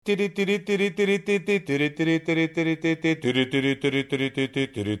Ta ta ta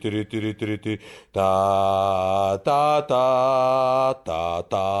ta ta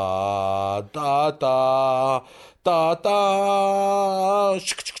ta ta ta ta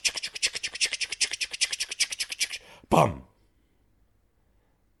pam.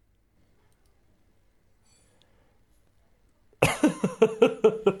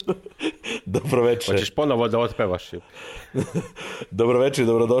 Dobro večer. Hoćeš ponovo da otpevaš? Dobro večer,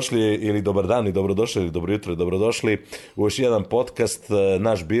 dobrodošli ili dobar dan i dobrodošli ili dobro jutro i dobrodošli u još jedan podcast.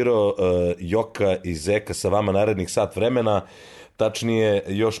 Naš biro Joka i Zeka sa vama narednih sat vremena, tačnije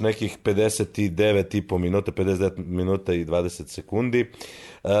još nekih 59,5 minuta, 59 minuta i 20 sekundi.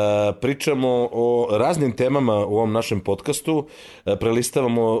 Pričamo o raznim temama u ovom našem podcastu,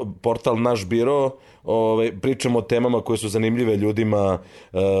 prelistavamo portal Naš biro, pričamo o temama koje su zanimljive ljudima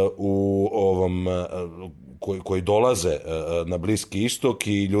u ovom koji dolaze na Bliski istok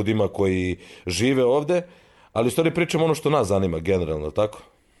i ljudima koji žive ovde, ali u stvari pričamo ono što nas zanima generalno, tako?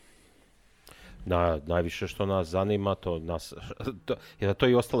 Najviše što nas zanima, to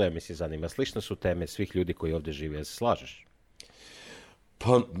i ostalo, ja mislim, zanima. Slične su teme svih ljudi koji ovde žive, ja se slažeš?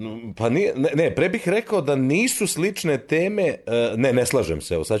 Pa nije, ne, pre bih rekao da nisu slične teme, ne slažem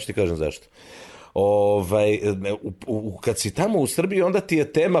se, evo sad ću ti kažem zašto. Kad si tamo u Srbiji, onda ti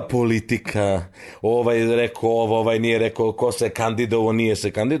je tema politika, rekao ovo, nije rekao ko se kandidovao, nije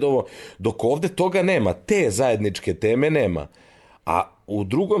se kandidovao, dok ovde toga nema, te zajedničke teme nema. A u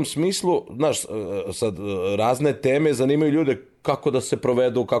drugom smislu, znaš, sad razne teme zanimaju ljude kako da se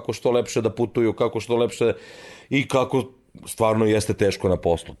provedu, kako što lepše da putuju, kako što lepše i kako stvarno jeste teško na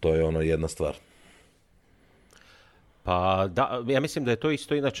poslu, to je ono jedna stvar. Pa da, ja mislim da je to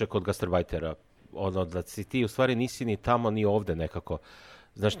isto inače kod gastarbajtera, da si ti u stvari nisi ni tamo ni ovde nekako,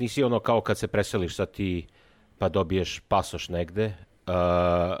 znaš, nisi ono kao kad se preseliš sad ti pa dobiješ pasoš negde,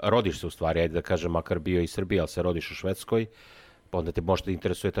 rodiš se u stvari, ajde da kažem, makar bio i Srbiji, ali se rodiš u Švedskoj, pa onda te možda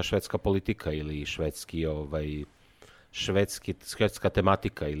interesuje ta švedska politika ili švedska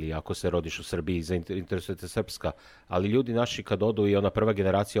tematika, ili ako se rodiš u Srbiji interesuje te srpska, ali ljudi naši kad odu i ona prva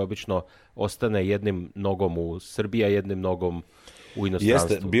generacija obično ostane jednim nogom u Srbiji, a jednim nogom u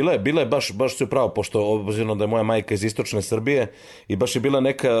inostranstvu. Jeste, bila je baš su pravo, pošto obzirom da je moja majka iz istočne Srbije i baš je bila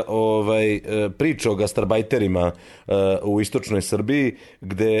neka priča o gastarbajterima u istočnoj Srbiji,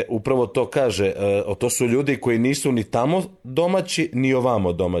 gde upravo to kaže, to su ljudi koji nisu ni tamo domaći, ni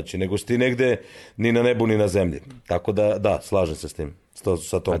ovamo domaći, nego su ti negde ni na nebu, ni na zemlji. Tako da, slažem se s tim.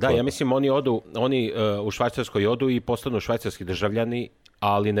 Da, ja mislim oni u Švajcarskoj odu i postanu švajcarski državljani,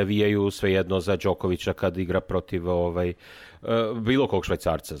 ali navijaju svejedno za Đokovića kad igra protiv bilo kog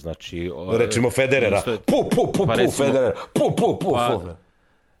Švajcarca, znači... Rečimo Federera, Federer,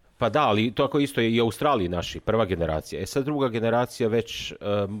 Pa da, ali to ako isto je i u Australiji naši, prva generacija. Sad druga generacija već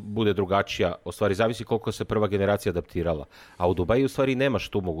bude drugačija, u stvari zavisi koliko se prva generacija adaptirala. A u Dubaju u stvari nemaš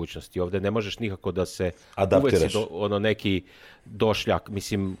tu mogućnosti, ovde ne možeš nikako da se adaptiraš. Uvek si neki došljak,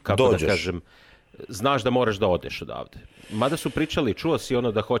 mislim, kako dođeš. Da kažem, znaš da moraš da odeš odavde. Mada su pričali, čuo si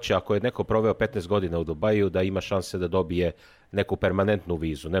da hoće, ako je neko proveo 15 godina u Dubaju, da ima šanse da dobije neku permanentnu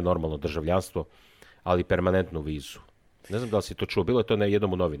vizu, ne normalno državljanstvo, ali permanentnu vizu. Ne znam da li si to čuo, bilo je to na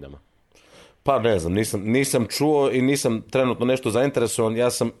jednom u novinama. Pa ne znam, nisam čuo i nisam trenutno nešto zainteresovan,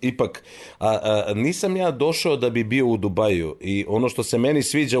 ja sam ipak, nisam ja došao da bi bio u Dubaju i ono što se meni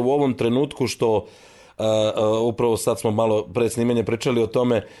sviđa u ovom trenutku što upravo sad smo malo pred snimanjem pričali o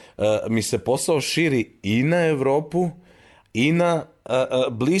tome, mi se posao širi i na Evropu i na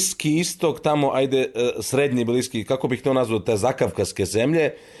Bliski istok, tamo ajde srednji bliski, kako bih to nazvao, te zakavkaske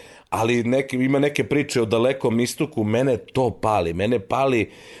zemlje, ali ima neke priče o dalekom istoku, mene to pali,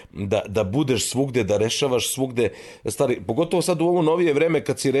 da budeš svugde, da rešavaš svugde stvari, pogotovo sad u ovo novije vreme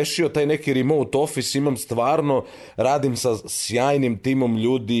kad si rešio taj neki remote office, radim sa sjajnim timom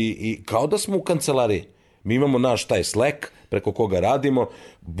ljudi i kao da smo u kancelariji. Mi imamo naš taj Slack preko koga radimo,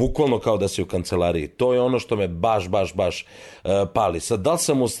 bukvalno kao da si u kancelariji. To je ono što me baš pali. Sad, da li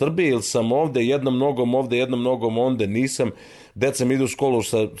sam u Srbiji ili sam ovde, jednom nogom ovde, jednom nogom onde, nisam. Deca mi idu u školu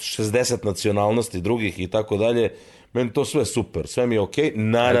sa 60 nacionalnosti, drugih i tako dalje. Meni to sve super, sve mi je okej,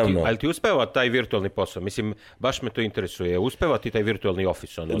 naravno. Ali ti uspeva taj virtualni posao? Mislim, baš me to interesuje. Uspeva ti taj virtualni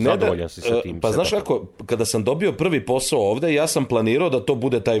office? Zadovoljan si sa tim? Pa znaš kako, kada sam dobio prvi posao ovde, ja sam planirao da to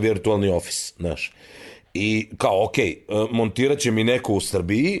bude taj virtualni office, znaš. I kao, montirat će mi neko u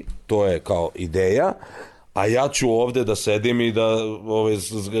Srbiji, to je kao ideja, a ja ću ovde da sedim i da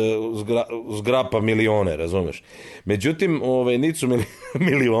zgrapa milione, razumeš. Međutim, niti su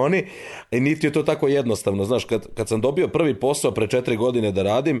milioni, niti je to tako jednostavno. Znaš, kad sam dobio prvi posao pre 4 godine da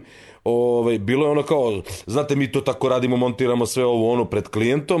radim, bilo je ono kao, znate, mi to tako radimo, montiramo sve ovo pred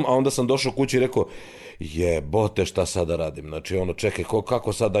klijentom, a onda sam došao kući i rekao, jebote, šta sad da radim? Znači, čekaj,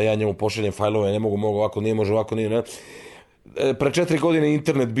 kako sad da ja njemu pošaljem fajlove, ne mogu ovako, nije može ovako, nije, ne. Pre 4 godine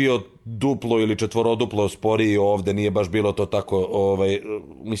internet bio duplo ili četvoroduplo sporiji ovde, nije baš bilo to tako,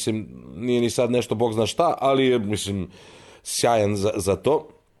 mislim, nije ni sad nešto bog zna šta, ali je, mislim, sjajan za to.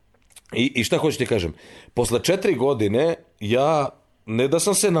 I šta hoću ti kažem, posle 4 godine ja, ne da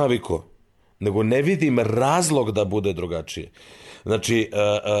sam se navikao, nego ne vidim razlog da bude drugačije. Znači,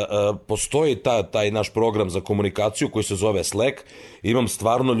 postoji taj naš program za komunikaciju koji se zove Slack. Imam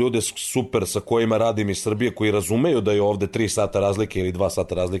stvarno ljude super sa kojima radim iz Srbije, koji razumeju da je ovde 3 sata razlike ili 2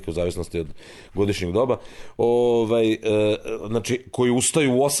 sata razlike u zavisnosti od godišnjeg doba. Znači, koji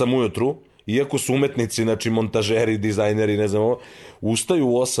ustaju u 8 ujutru, iako su umetnici, znači montažeri, dizajneri, ne znam, ustaju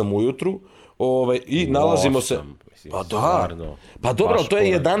u 8 ujutru i nalazimo se... Pa da, pa dobro, to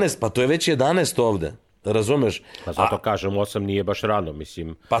je 11, pa to je već 11 ovde. Razumeš? Pa zato kažem, 8 nije baš rano,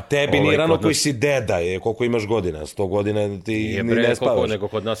 mislim. Pa tebi nije rano koji si deda, koliko imaš godina, 100 godina ti ne spavaš. Nego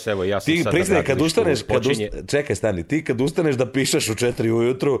kod nas, evo, ja sam ti sad... Ti priznaj, čekaj, stani, ti kad ustaneš da pišeš u 4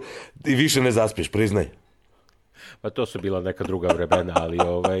 ujutru, ti više ne zaspiš, priznaj. Pa to su bila neka druga vremena,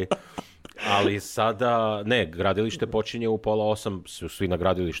 ali sada, ne, gradilište počinje u 7:30, su svi na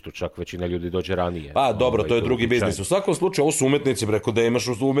gradilištu, čak većina ljudi dođe ranije. Pa dobro, to je drugi biznis. U svakom slučaju, ovo su umetnici, preko da imaš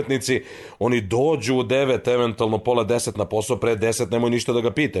umetnici, oni dođu u 9, eventualno 9:30 na posao, pre 10, nemoj ništa da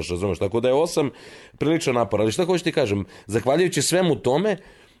ga pitaš, razumeš, tako da je 8 priličan napor. Ali šta hoću ti kažem, zahvaljujući svemu tome,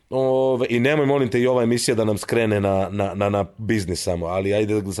 i nemoj, molim te, i ova emisija da nam skrene na biznis samo, ali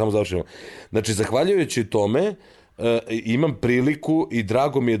ajde da samo završimo. Znači, zahvaljujući tome, imam priliku i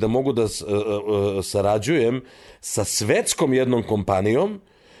drago mi je da mogu da sarađujem sa svetskom jednom kompanijom,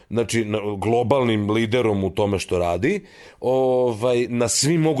 znači globalnim liderom u tome što radi, na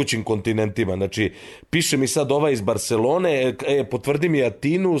svim mogućim kontinentima. Znači, piše mi sad ova iz Barcelone, potvrdi mi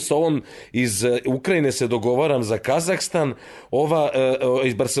Atinu, sa ovom iz Ukrajine se dogovaram za Kazahstan, ova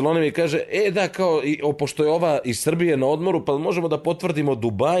iz Barcelone mi kaže, da, kao, pošto je ova iz Srbije na odmoru, pa možemo da potvrdimo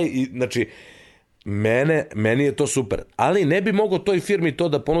Dubaj, i znači, meni je to super, ali ne bi mogao toj firmi to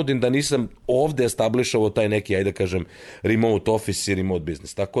da ponudim da nisam ovde establišao taj neki, ajde kažem, remote office i remote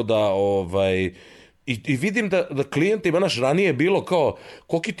business. Tako da, i vidim da klijentima naš ranije je bilo kao,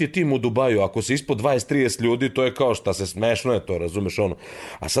 koliki ti je tim u Dubaju, ako si ispod 20-30 ljudi, to je kao, šta se smešno je to, razumeš ono.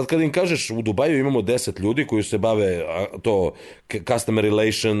 A sad kad im kažeš, u Dubaju imamo 10 ljudi koji se bave to customer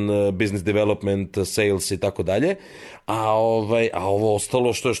relation, business development, sales i tako dalje, a ovo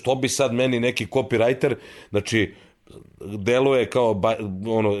ostalo, što bi sad meni neki copywriter, znači, deluje kao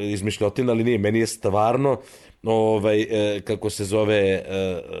izmišljotina, ali nije, meni je stvarno kako se zove,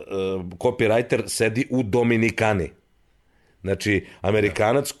 copywriter sedi u Dominikani. Znači,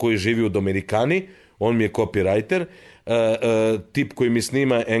 Amerikanac koji živi u Dominikani, on mi je copywriter, tip koji mi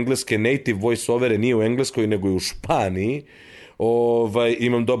snima engleske native voice-overe nije u Engleskoj, nego je u Španiji,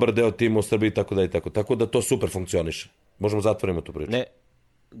 imam dobar deo tima u Srbiji, tako da i tako. Tako da to super funkcioniše. Možemo zatvorimo tu priču. Ne.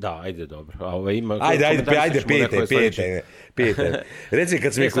 Da, ajde, dobro. Ajde, pijete. Reci,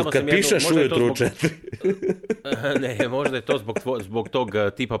 kad pišeš ujutru u 4. Ne, možda je to zbog tog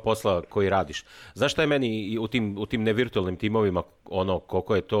tipa posla koji radiš. Znaš šta je meni u tim nevirtualnim timovima,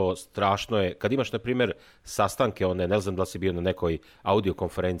 koliko je to strašno je, kad imaš, na primjer, sastanke, ne znam da li si bio na nekoj audio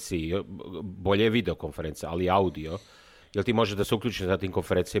konferenciji, bolje je video konferencija, ali audio, jer ti možeš da se uključiš na tim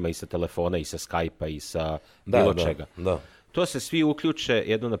konferencijama i sa telefona, i sa Skype-a, i sa bilo čega. Da. To se svi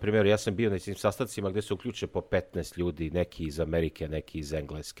uključe, na primjer, ja sam bio na tim sastancima gdje se uključe po 15 ljudi, neki iz Amerike, neki iz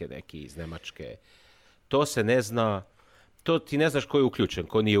Engleske, neki iz Nemačke. To se ne zna, to ti ne znaš ko je uključen,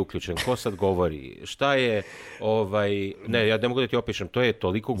 ko nije uključen, ko sad govori, šta je, ne, ja ne mogu da ti opišem, to je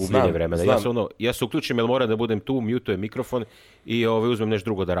toliko gubljenje vremena. Ja se uključim, jer moram da budem tu, mutujem mikrofon i uzmem nešto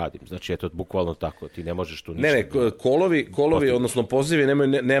drugo da radim. Znači, eto, bukvalno tako, ti ne možeš tu ništa. Ne, kolovi, odnosno pozivi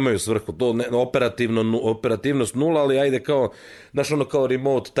nemaju svrhu, to operativnost nula, ali ajde kao, znaš, kao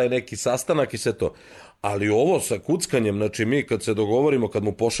remote, taj neki sastanak i sve to. Ali ovo sa kuckanjem, znači mi kad se dogovorimo, kad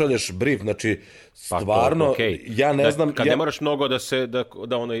mu pošalješ brief, znači stvarno, ja ne znam... Kad ne moraš mnogo da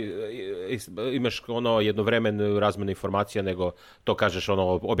imaš jednovremen razmenu informacija, nego to kažeš,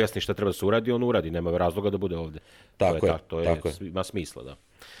 objasni šta treba da se uradi, on uradi, nema razloga da bude ovde. To ima smisla,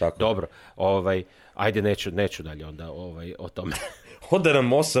 da. Dobro, ajde, neću dalje onda o tome. ode nam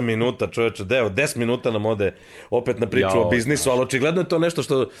 8 minuta, čoveče, 10 minuta nam ode opet na priču o biznisu, ali očigledno je to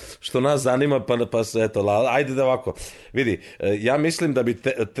nešto što nas zanima, pa se, eto, ajde da ovako. Vidi, ja mislim da bi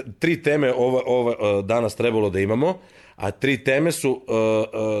 3 teme danas trebalo da imamo, a 3 teme su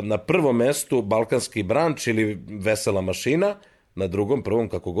na prvom mestu Balkanski branč ili Vesela mašina, na drugom, prvom,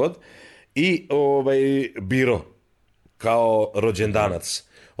 kako god, i Biro, kao rođendanac.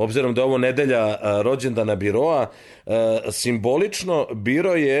 Obzirom da je ovo nedelja rođendana Biroa, simbolično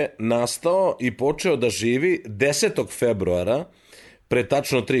Biro je nastao i počeo da živi 10. februara, pre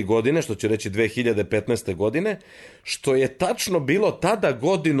tačno 3 godine, što će reći 2015. godine, što je tačno bilo tada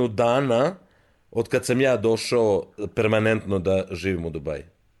godinu dana od kad sam ja došao permanentno da živim u Dubaji.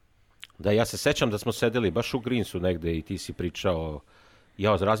 Da, ja se sećam da smo sedeli baš u Greensu negde i ti si pričao,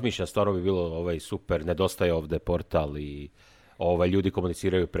 ja razmišljam, stvarno bi bilo super, nedostaje ovde portal i ljudi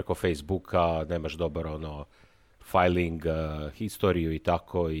komuniciraju preko Facebooka, nemaš dobar filing historiju i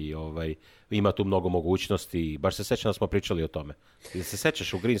tako, i ima tu mnogo mogućnosti, baš se sećam da smo pričali o tome. I se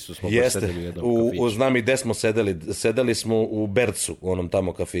sećaš, u Greensu smo baš sedeli u jednom kafiću. Znam i gde smo sedeli smo u Bercu, u onom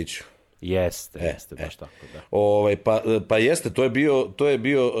tamo kafiću. Jeste, baš tako, da. Pa jeste, to je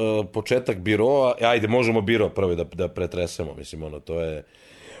bio početak Biroa. Ajde, možemo Biro prvi da pretresemo, mislim, to je...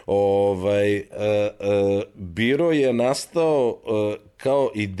 Biro je nastao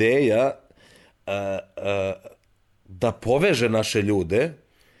kao ideja da poveže naše ljude,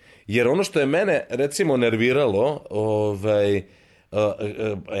 jer ono što je mene, recimo, nerviralo,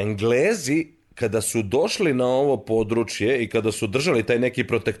 Englezi, kada su došli na ovo područje i kada su držali taj neki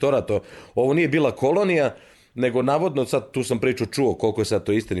protektorat, ovo nije bila kolonija, nego navodno, sad tu sam priču čuo, koliko je sad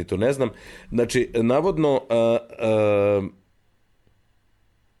to istinito, ne znam, znači, navodno,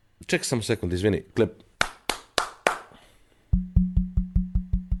 čekaj samo sekund, izvini, klep.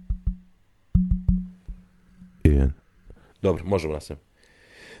 Dobro, možemo nastaviti.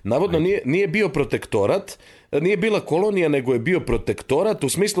 Navodno nije bio protektorat, nije bila kolonija, nego je bio protektorat u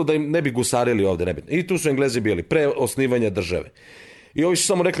smislu da im ne bi gusarili ovde. Ne bi. I tu su Englezi bili, pre osnivanja države. I ovi su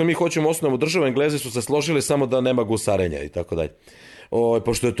samo rekli, mi hoćemo osnovu državu, Englezi su se složili samo da nema gusarenja i tako dalje.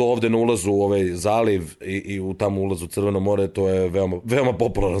 Pošto je to ovde na ulazu u ovaj zaliv i u tamo ulazu u Crveno more, to je veoma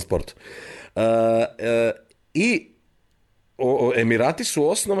popularan sport. I Emirati su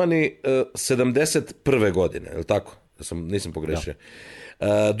osnovani 71. godine, je li tako? Nisam pogrešio.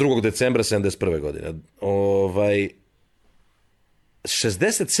 2. decembra 71. godine.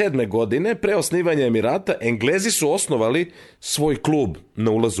 67. godine, pre osnivanja Emirata, Englezi su osnovali svoj klub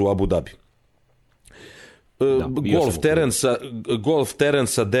na ulazu u Abu Dhabi. Golf teren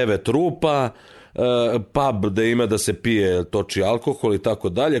sa 9 rupa, pub da ima da se pije, toči alkohol i tako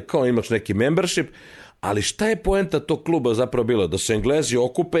dalje, kao imaš neki membership, ali šta je poenta tog kluba zapravo bilo? Da se Englezi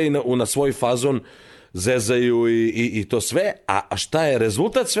okupe i na svoj fazon zezaju i to sve, a šta je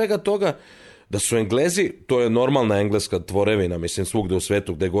rezultat svega toga? Da su Englezi, to je normalna engleska tvorevina, mislim, svugde u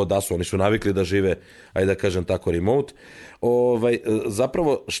svetu, gde god da su, oni su navikli da žive, ajde da kažem tako, remote.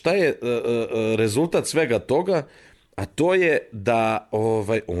 Zapravo, šta je rezultat svega toga? A to je da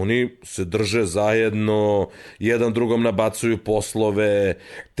oni se drže zajedno, jedan drugom nabacuju poslove,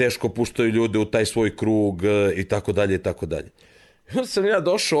 teško puštaju ljude u taj svoj krug i tako dalje i tako dalje. Onda sam ja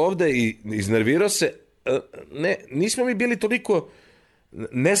došao ovde i iznervirao se. Nismo mi bili toliko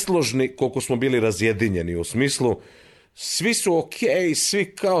nesložni koliko smo bili razjedinjeni, u smislu svi su okej,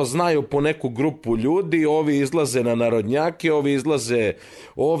 svi kao znaju po neku grupu ljudi, ovi izlaze na narodnjake, ovi izlaze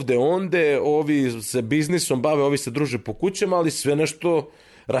ovde onde, ovi se biznisom bave, ovi se druže po kućama, ali sve nešto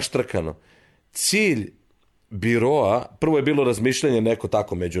raštrkano. Cilj Biroa, prvo je bilo razmišljanje neko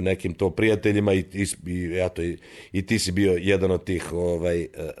tako među nekim to prijateljima i ti si bio jedan od tih,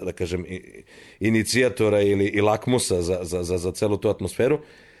 da kažem, inicijatora ili lakmusa za celu tu atmosferu,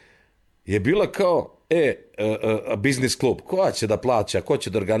 je bila kao biznis klub, ko će da plaća, ko će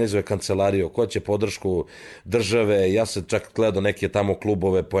da organizuje kancelariju, ko će podršku države, ja sam čak gledao neke tamo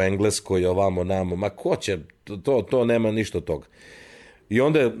klubove po engleskoj, ovamo, namo, ma ko će, to nema ništa od toga. I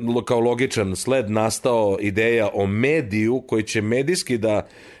onda je kao logičan sled nastao ideja o mediju koji će medijski da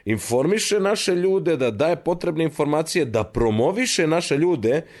informiše naše ljude, da daje potrebne informacije, da promoviše naše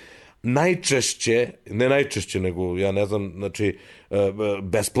ljude najčešće, ne najčešće, nego ja ne znam, znači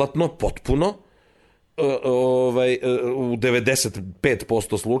besplatno, potpuno, u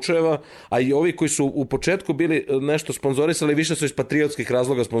 95% slučajeva, a i ovi koji su u početku bili nešto sponzorisali, više su iz patriotskih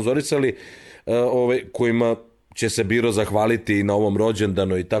razloga sponzorisali, kojima će se Biro zahvaliti i na ovom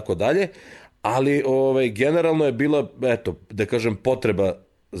rođendanu i tako dalje, ali generalno je bila, eto, da kažem, potreba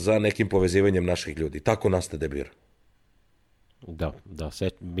za nekim povezivanjem naših ljudi. Tako nastade Biro. Da,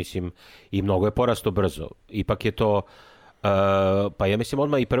 mislim, i mnogo je porasto brzo. Ipak je to Pa ja mislim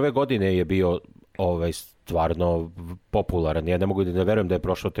odmah i prve godine je bio stvarno popularan. Ja ne mogu da verujem da je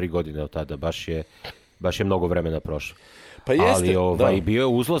prošlo 3 godine od tada. Baš je mnogo vremena prošlo. Pa jeste, ali bio je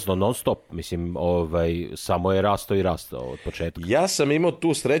uzlazno non stop. Mislim, samo je rastao i rastao od početka. Ja sam imao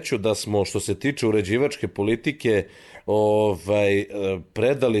tu sreću da smo, što se tiče uređivačke politike,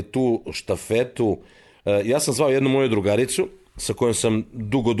 predali tu štafetu. Ja sam zvao jednu moju drugaricu sa kojom sam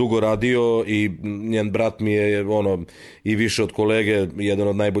dugo radio i njen brat mi je i više od kolege jedan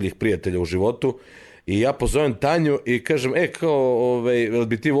od najboljih prijatelja u životu. I ja pozovem Tanju i kažem,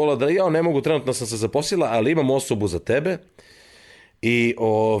 bi ti volila da, ja ne mogu, trenutno sam se zaposlila, ali imam osobu za tebe. I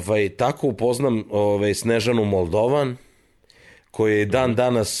tako upoznam Snežanu Moldovan, koji je dan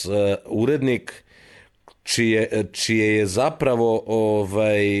danas urednik, čije je zapravo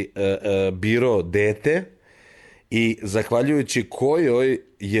biro dete, i zahvaljujući kojoj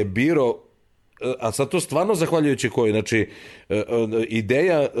je biro, a sad to stvarno zahvaljujući kojoj, znači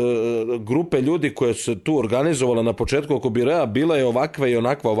ideja grupe ljudi koje su tu organizovala na početku oko biroa bila je ovakva i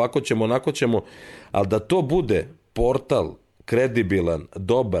onakva, ovako ćemo, onako ćemo, ali da to bude portal kredibilan,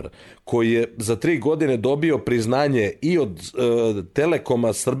 dobar, koji je za 3 godine dobio priznanje i od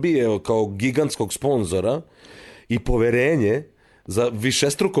Telekoma Srbije kao gigantskog sponzora i poverenje za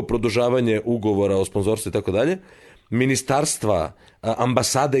višestruko produžavanje ugovora o sponzorstvu i tako dalje, ministarstva,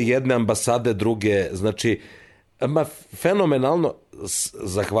 ambasade jedne, ambasade druge, znači fenomenalno,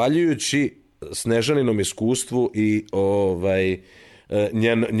 zahvaljujući Snežaninom iskustvu i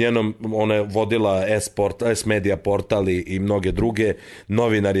njenom, ona je vodila S-Media portal i mnoge druge,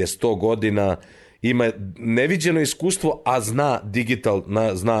 novinar je 100 godina, ima neviđeno iskustvo, a zna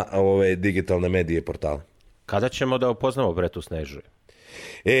digitalne medije i portale. Kada ćemo da upoznamo tu Snežu?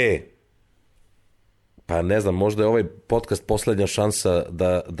 Pa ne znam, možda je ovaj podcast poslednja šansa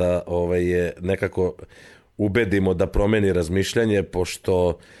da je nekako ubedimo da promeni razmišljanje,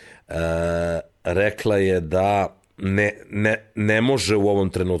 pošto rekla je da ne može u ovom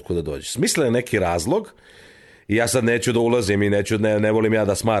trenutku da dođe. Smisla je neki razlog i ja sad neću da ulazim i ne volim ja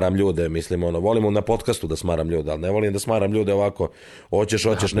da smaram ljude, mislim, volim na podcastu da smaram ljude, ali ne volim da smaram ljude ovako, hoćeš,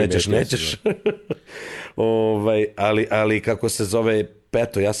 nećeš. Ali kako se zove,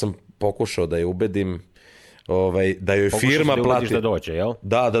 Peto, ja sam pokušao da je ubedim da joj firma plati, da dođe, jel?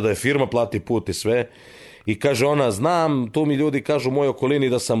 Da je firma plati put i sve. I kaže ona, znam, tu mi ljudi kažu u mojoj okolini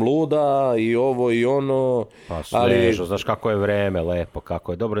da sam luda i ovo i ono. Pa Snežo, znaš kako je vreme, lepo,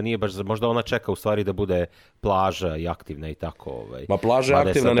 kako je. Dobro, nije baš, možda ona čeka u stvari da bude plaža i aktivna i tako. Ma plaža je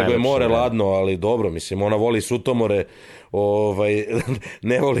aktivna, nego je more ladno, ali dobro, mislim, ona voli sutomore,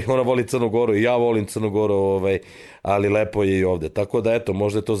 ne voli, ona voli Crnu Goru i ja volim Crnu Goru, ali lepo je i ovde. Tako da, eto,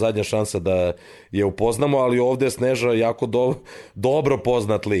 možda je to zadnja šansa da je upoznamo, ali ovde je Sneža jako dobro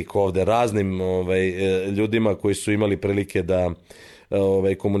poznat lik ovde, raznim ljudima koji su imali prilike da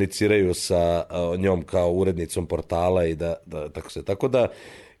komuniciraju sa njom kao urednicom portala i tako da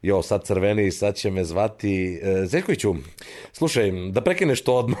sad crveni i sad će me zvati Zeljkoviću, slušaj, da prekineš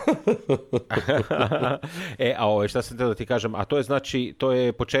to odmah. Šta sam da ti kažem, a to je znači, to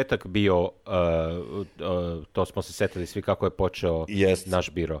je početak bio, to smo se setili svi kako je počeo naš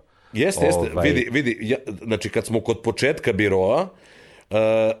biro. Jeste, vidi, znači kad smo kod početka biroa,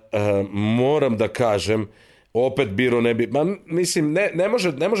 moram da kažem, opet biro ne bi, mislim,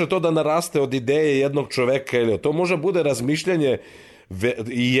 ne može to da naraste od ideje jednog čoveka, ili to može bude razmišljanje,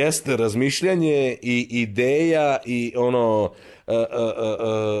 i jeste razmišljanje i ideja i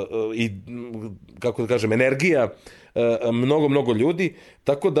i kako da kažem, energija mnogo ljudi,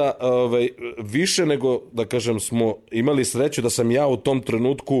 tako da više nego, da kažem, smo imali sreću da sam ja u tom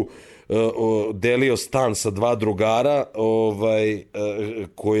trenutku delio stan sa 2 drugara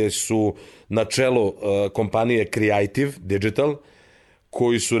koje su na čelu kompanije Creative Digital,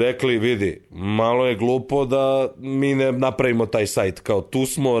 koji su rekli, vidi, malo je glupo da mi ne napravimo taj sajt, kao tu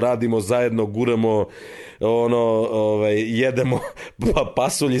smo, radimo zajedno, guramo, jedemo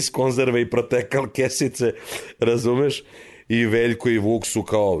pasulj iz konzerve i protekal kesice, razumeš? I Veljko i Vuk su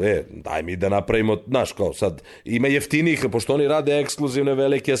kao, daj mi da napravimo, znaš, kao sad, ima jeftinijih, pošto oni rade ekskluzivne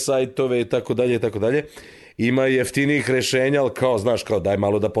velike sajtove i tako dalje, ima jeftinijih rešenja, ali kao, znaš, kao, daj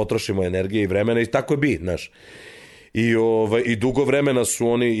malo da potrošimo energije i vremena i tako bi, znaš. I dugo vremena su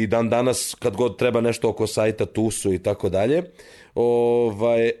oni i dan danas kad god treba nešto oko sajta tu su i tako dalje,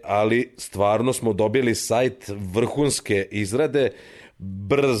 ali stvarno smo dobili sajt vrhunske izrade,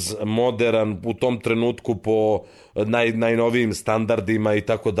 brz, modern, u tom trenutku po najnovijim standardima i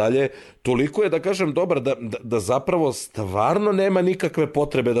tako dalje. Toliko je, da kažem, dobar da zapravo stvarno nema nikakve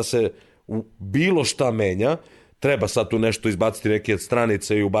potrebe da se bilo šta menja. treba sad tu nešto izbaciti, neke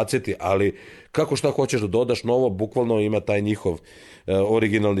stranice i ubaciti, ali kako šta hoćeš da dodaš novo, bukvalno ima taj njihov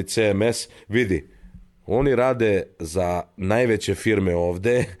originalni CMS, vidi, oni rade za najveće firme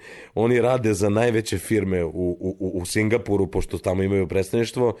ovde, oni rade za najveće firme u Singapuru, pošto tamo imaju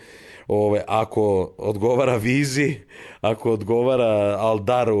predstavništvo. Ako odgovara Vizi, ako odgovara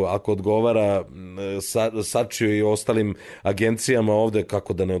Aldaru, ako odgovara Sačiju i ostalim agencijama ovde,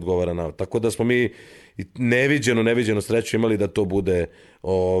 kako da ne odgovara nama. Tako da smo mi neviđenu sreću imali da to bude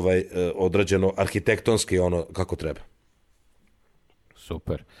odrađeno arhitektonski ono kako treba.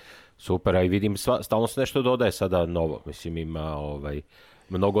 Super, a i vidim stalno se nešto dodaje sada novo. Mislim, ima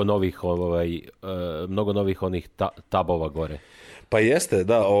mnogo novih onih tabova gore. Pa jeste,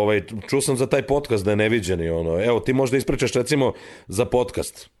 da, čuo sam za taj podcast da je neviđeni, evo ti možda ispričaš recimo za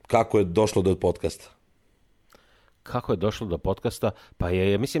podcast, kako je došlo do podcasta? Kako je došlo do podcasta? Pa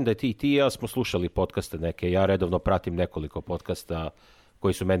mislim da ti i ja smo slušali podcaste neke, ja redovno pratim nekoliko podcasta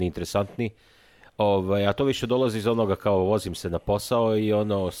koji su meni interesantni, a to više dolazi iz onoga kao vozim se na posao i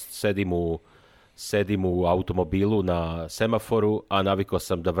sedim u automobilu na semaforu, a navikao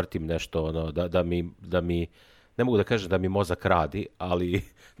sam da vrtim nešto, da mi ne mogu da kažem da mi mozak radi, ali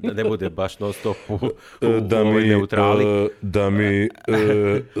da ne bude baš non stop u ovoj neutrali.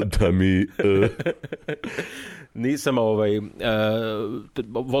 Nisam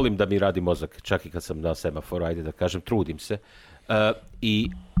volim da mi radi mozak, čak i kad sam na semaforu, ajde da kažem, trudim se. I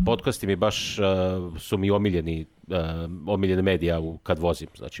podcasti mi baš su mi omiljene medija kad vozim,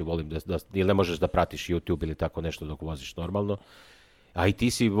 znači volim ili ne možeš da pratiš YouTube ili tako nešto dok voziš normalno. A i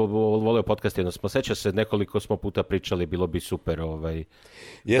ti si volio podcast, jedno smo seća se, nekoliko smo puta pričali, bilo bi super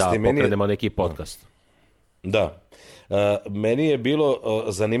da pokrenemo neki podcast. Da, meni je bilo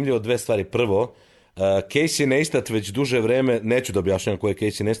zanimljivo dve stvari. Prvo, Casey Neistat već duže vreme, neću da objašnjam ko je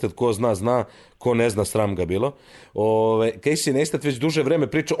Casey Neistat, ko zna, ko ne zna, sram ga bilo. Casey Neistat već duže vreme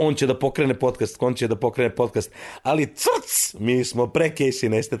priča, on će da pokrene podcast, ali crc, mi smo pre Casey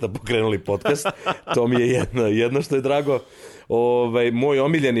Neistata pokrenuli podcast, to mi je jedno što je drago. Moj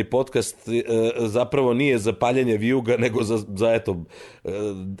omiljeni podcast zapravo nije za paljenje vijuga, nego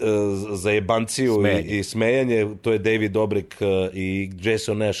za jebanciju i smejanje, to je David Dobrik i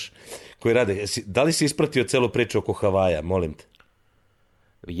Jason Nash koji rade. Da li si ispratio celu priču oko Havaja, molim te?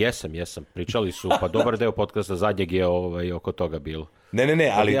 Jesam, pričali su, pa dobar deo podcasta zadnjeg je oko toga bilo.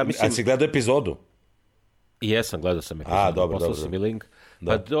 Ne, ali si gledao epizodu? Jesam, gledao sam epizodu, poslao si mi link.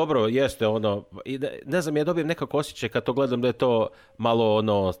 Da. Pa dobro, jeste ne znam, ja dobijem nekako osjećaj kad to gledam da je to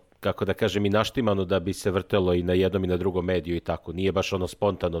malo kako da kažem, i naštimano da bi se vrtelo i na jednom i na drugom mediju i tako. Nije baš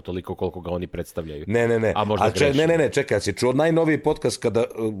spontano toliko koliko ga oni predstavljaju. Ne. A možda čekaj, si čuo najnoviji podcast kada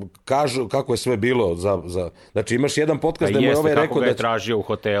kažu kako je sve bilo znači imaš jedan podcast da mu je rekao kako ga je tražio u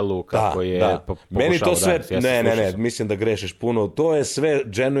hotelu, kako je meni to sve, ne, mislim da grešiš puno. To je sve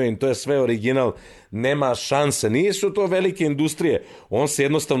genuine, to je sve original. Nema šanse, nisu to velike industrije, on se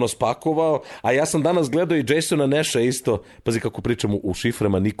jednostavno spakovao, a ja sam danas gledao i Jasona Nasha isto, pazi kako pričamo u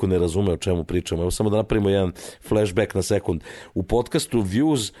šiframa, niko ne razume o čemu pričamo, evo samo da napravimo jedan flashback na sekund. U podcastu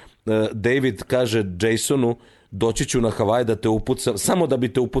Views David kaže Jasonu, doći ću na Havaj da te upucam, samo da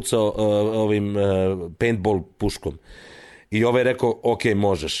bi te upucao ovim paintball puškom. I ovaj rekao, ok,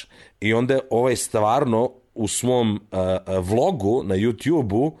 možeš. I onda ovaj stvarno u svom vlogu na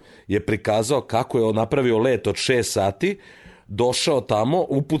YouTube-u je prikazao kako je on napravio let od 6 sati, došao tamo,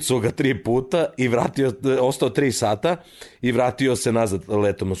 upucao ga 3 puta i ostao 3 sata i vratio se nazad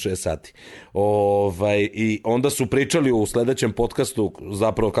letom od 6 sati. I onda su pričali u sledećem podcastu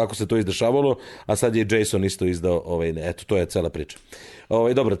zapravo kako se to izdešavalo, a sad je Jason isto izdao, eto, to je cela priča.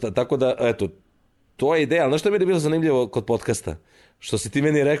 Dobro, tako da, eto, to je ideja, ali što mi je bilo zanimljivo kod podcasta? Što si ti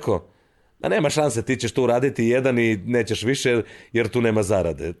meni rekao, da nema šanse, ti ćeš tu raditi jedan i nećeš više jer tu nema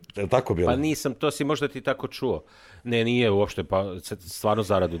zarade. Je li tako bilo? Pa nisam, to si možda ti tako čuo. Ne, nije uopšte, pa stvarno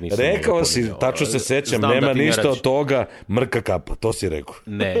zaradu nisam. Rekao si, tačno se sećam, nema ništa od toga, mrka kapa, to si rekao.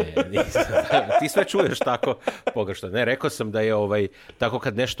 Ne, nisam. Ti sve čuješ tako pogrešno. Ne, rekao sam da je tako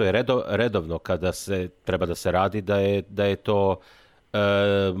kad nešto je redovno, kada se treba da se radi, da je to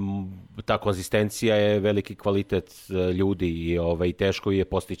ta konzistencija je veliki kvalitet ljudi i teško je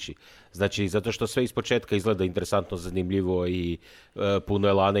postići. Znači, zato što sve ispočetka izgleda interesantno, zanimljivo i puno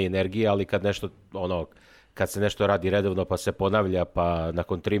elana i energije, ali kad se nešto radi redovno pa se ponavlja, pa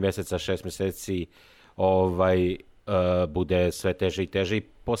nakon 3 mjeseca, 6 mjeseci bude sve teže i teže i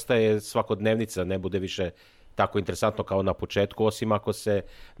postaje svakodnevnica, ne bude više tako interesantno kao na početku, osim ako se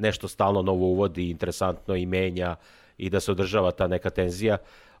nešto stalno novo uvodi, interesantno i menja i da se održava ta neka tenzija.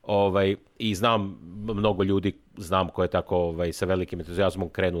 I znam mnogo ljudi, znam koje tako sa velikim entuzijazmom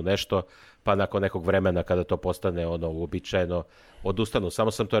krenu nešto, pa nakon nekog vremena kada to postane uobičajeno, odustanu.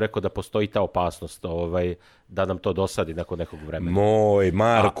 Samo sam to rekao da postoji ta opasnost da nam to dosadi nakon nekog vremena. Moj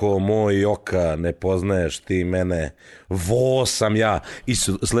Marko, moj Oka, ne poznaješ ti mene, vo sam ja. I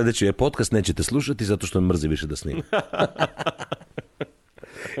sljedeći je podcast, nećete slušati zato što me mrzi više da snimam.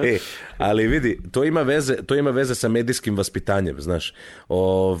 Ali vidi, to ima veze sa medijskim vaspitanjem, znaš.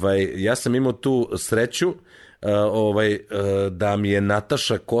 Ja sam imao tu sreću da mi je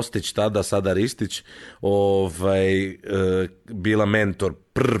Nataša Kostić, sada Ristić, bila mentor,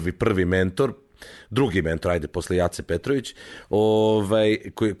 prvi mentor, drugi mentor, ajde, posle Jace Petrović,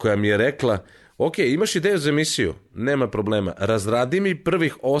 koja mi je rekla, ok, imaš ideju za emisiju, nema problema, razradi mi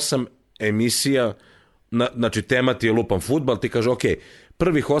prvih 8 emisija, znači tema ti je lupan fudbal, ti kaže, ok,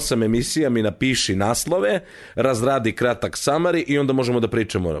 prvih 8 emisija mi napiši naslove, razradi kratak summary i onda možemo da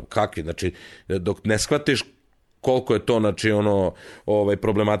pričamo. Kakvi? Znači, dok ne shvatiš koliko je to, znači,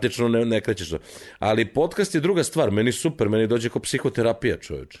 problematično, ne krećeš to. Ali podcast je druga stvar, meni super, meni dođe kao psihoterapija,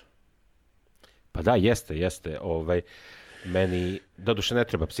 čovječ. Pa da, jeste. Meni, doduše ne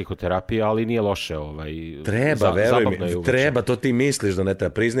treba psihoterapija, ali nije loše. Treba, veruj mi, treba, to ti misliš da ne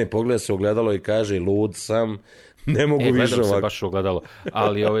treba. Priznaj, pogleda se u ogledalo i kaže, lud sam, ne mogu više ovako. Gledam se baš u ogledalo.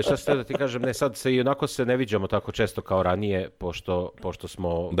 Ali šta ste da ti kažem, ne, sad se i onako se ne viđamo tako često kao ranije, pošto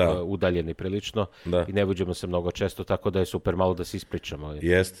smo udaljeni prilično i ne viđamo se mnogo često, tako da je super malo da se ispričamo.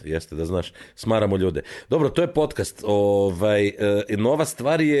 Jeste, da znaš, smaramo ljude. Dobro, to je podcast. Nova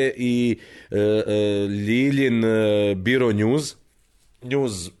stvar je i Ljiljin Biro News.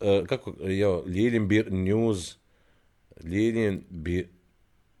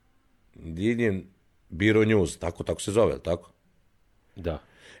 Ljiljin Biro News, tako se zove, tako? Da.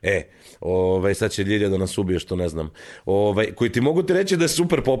 Sad će Ljilja da nas ubije, što ne znam. Koji ti mogu ti reći da je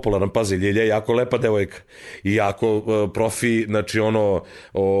super popularan, pazi, Ljilja je jako lepa devojka i jako profi, znači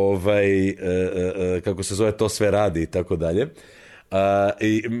kako se zove, to sve radi i tako dalje.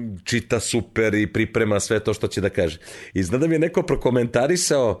 I čita super i priprema sve to što će da kaže. I zna da mi je neko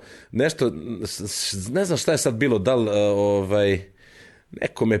prokomentarisao nešto, ne znam šta je sad bilo, da li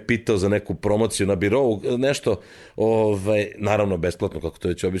neko me pitao za neku promociju na Birovu, nešto, naravno besplatno, kako to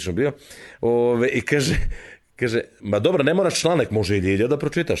već obično bio, i kaže, ma dobro, ne moraš članak, može i Ljilja da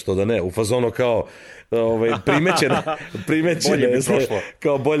pročita, što da ne, u fazonu kao, primećene,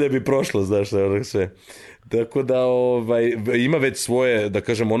 kao bolje bi prošlo, znaš, sve. Tako da ima već svoje, da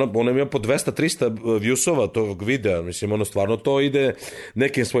kažem, ona ima po 200-300 viewsova tog videa, mislim, stvarno to ide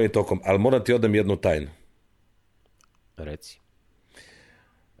nekim svojim tokom, ali moram ti odam jednu tajnu. Reci.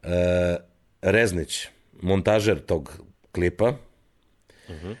 Reznić, montažer tog klipa,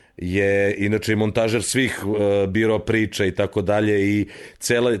 je inače i montažer svih Biro priča i tako dalje i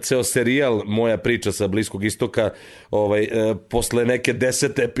ceo serijal Moja priča sa Bliskog istoka posle neke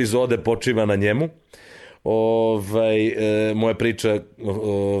 10 epizode počiva na njemu. Moja priča,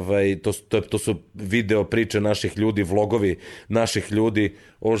 to su video priče naših ljudi, vlogovi naših ljudi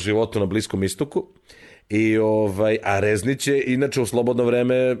o životu na Bliskom istoku. A Reznić je inače u slobodno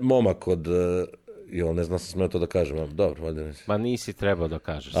vreme momak od... ne znam sam smeo to da kažem. Dobro, valjda nisi. Ma nisi trebao da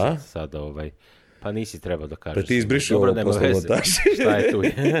kažeš sad Pa nisi trebao da kažeš. Da ti izbriši ovo posle montaže. Šta je tu?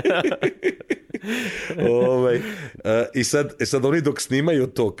 I sad oni dok snimaju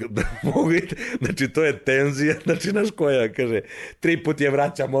to, znači to je tenzija, znači naš koja kaže 3 put je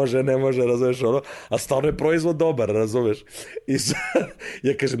vraća, može, ne može, razumeš a stvarno je proizvod dobar, razumeš. I sad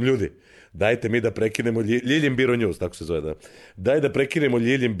ja kažem, ljudi, dajte mi da prekinemo Ljiljin Biro News, tako se zove, da. Daj da prekinemo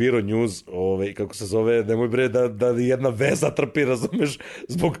Ljiljin Biro News, kako se zove, nemoj bre da jedna veza trpi, razumeš,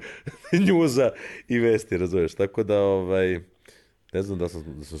 zbog njuza i vesti, razumeš. Tako da, ne znam da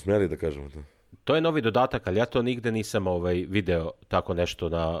smo smjeli da kažemo to. To je novi dodatak, ali ja to nigde nisam video tako nešto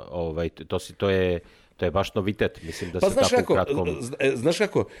na, to je baš novitet, mislim da se tako kratko... Znaš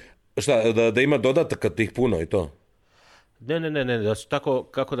kako, šta, da ima dodataka tih puno i to? Ne, da su tako,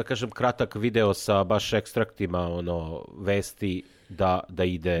 kako da kažem, kratak video sa baš ekstraktima, vesti da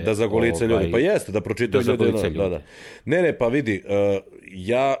ide... Da zagolice ljudi, pa jeste, da pročitaju ljudi. Da. Ne, pa vidi,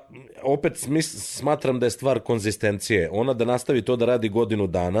 ja opet smatram da je stvar konzistencije. Ona da nastavi to da radi godinu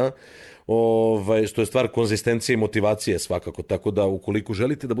dana, što je stvar konzistencije i motivacije svakako, tako da ukoliko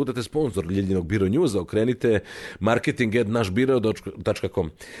želite da budete sponsor Ljiljinog Biro Newsa, okrenite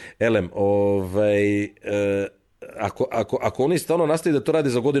marketing@našbiro.com. Elem, ako oni stvarno nastavi da to radi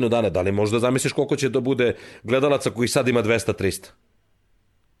za godinu dana, da li možda zamisliš koliko će da bude gledalaca koji sad ima 200-300?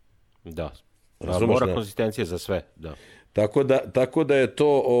 Da. Mora konzistencija za sve, da. Tako da je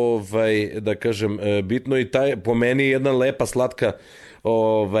to, da kažem, bitno i po meni jedna lepa, slatka,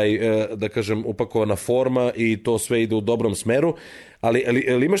 da kažem, upakovana forma i to sve ide u dobrom smeru.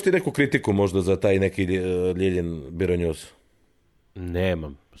 Ali imaš ti neku kritiku možda za taj neki Ljiljin Biro News?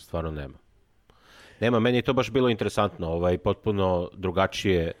 Nemam, stvarno nemam. Nema, meni je to baš bilo interesantno, potpuno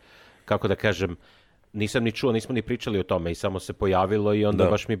drugačije, kako da kažem, nisam ni čuo, nismo ni pričali o tome i samo se pojavilo i onda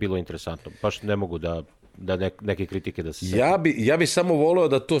baš mi je bilo interesantno. Baš ne mogu da neke kritike da se setim. Ja bi samo voleo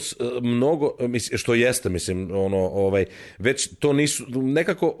da to mnogo, što jeste, mislim, već to nisu,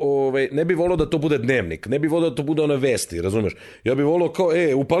 nekako, ne bi voleo da to bude dnevnik, ne bi voleo da to bude one vesti, razumeš? Ja bi voleo kao,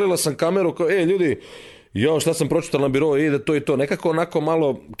 upalila sam kameru, kao, ljudi, šta sam pročitala na Biro, ide to i to, nekako onako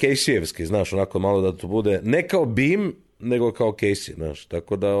malo Caseyevski, znaš, onako malo da to bude, ne kao BIM, nego kao Casey, znaš,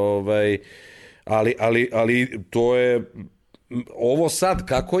 tako da, ali to je, ovo sad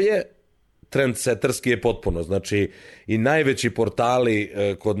kako je, trendseterski je potpuno, znači i najveći portali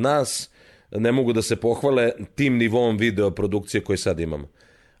kod nas ne mogu da se pohvale tim nivom video produkcije koje sad imamo.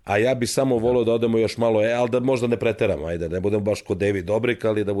 A ja bi samo volio da odemo još malo, ali da možda ne preteramo, ajde, ne budemo baš ko David Dobrik,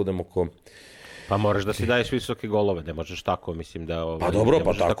 ali da budemo ko... Pa moraš da si daješ visoke golove, ne možeš tako, mislim da... Pa dobro,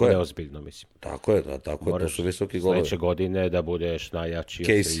 pa tako je. Neozbiljno, mislim. Tako je, to su visoki golovi. Sledeće godine da budeš najjači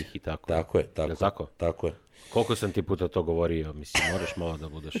od svih i tako. Tako je. Koliko sam ti puta to govorio, mislim, moraš malo da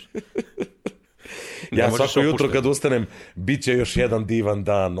budeš... Ja svako jutro kad ustanem, bit će još jedan divan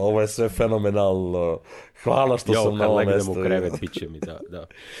dan, ovo je sve fenomenalno, hvala što sam na ovom mestu. Kad legnem u krevet, bit će mi, da.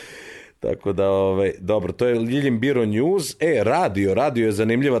 Tako da, dobro, to je Ljiljin Biro News. Radio je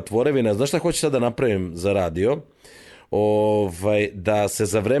zanimljiva tvorevina. Znaš šta hoću sad da napravim za radio? Da se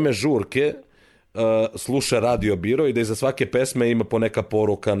za vreme žurke sluša Radio Biro i da iza svake pesme ima po neka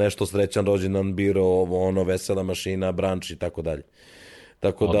poruka, nešto srećan rođendan Biro, vesela mašina, branč i tako dalje.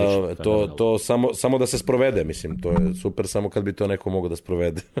 Tako da, to samo da se sprovede, mislim, to je super, samo kad bi to neko mogao da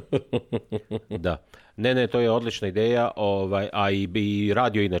sprovede. Da. Ne, to je odlična ideja, a i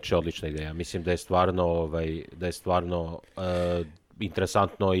radio inače odlična ideja. Mislim da je stvarno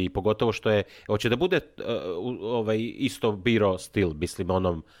interesantno i pogotovo što je, hoće da bude isto Biro stil, mislim,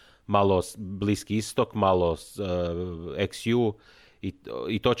 onom malo Bliski istok, malo XU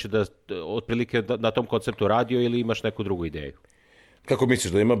i to će da otprilike na tom konceptu radio ili imaš neku drugu ideju? Kako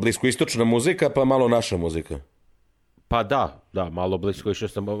misliš, da ima bliskoistočna muzika pa malo naša muzika? Pa da, malo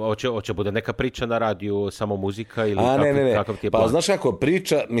bliskoistočna. Hoće bude neka priča na radiju, samo muzika ili kakav ti je plan? Pa znaš kako,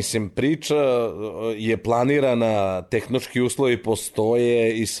 priča je planirana, tehnički uslovi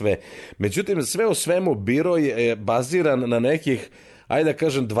postoje i sve. Međutim, sve u svemu Biro je baziran na nekih, ajde da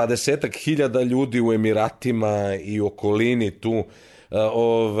kažem, 20.000 ljudi u Emiratima i okolini tu.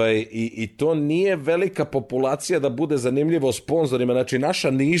 I to nije velika populacija da bude zanimljivo sponzorima. Znači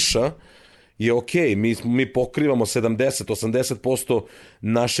naša niša je okej, mi pokrivamo 70-80%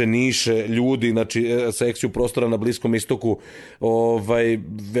 naše niše ljudi, znači sekciju prostora na Bliskom istoku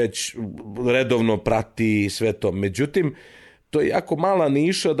već redovno prati sve to. Međutim, to je jako mala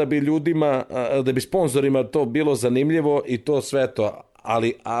niša da bi ljudima, da bi sponzorima to bilo zanimljivo i to sve to,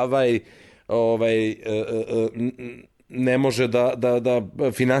 ali ne može da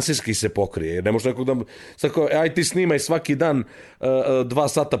finansijski se pokrije. Ne može nekog da... Aj ti snimaj svaki dan 2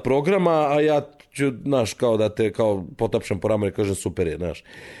 sata programa, a ja ću, znaš, kao da te kao potapšam po ramenu i kažem super je, znaš.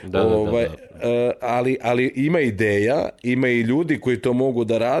 Ali ima ideja, ima i ljudi koji to mogu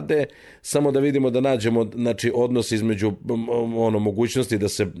da rade, samo da vidimo da nađemo, znači, odnos između mogućnosti da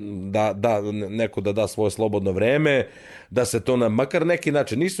se neko da svoje slobodno vreme, da se to na makar neki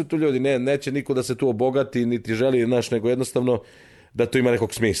način, nisu tu ljudi, neće niko da se tu obogati, niti želi, znaš, nego jednostavno da to ima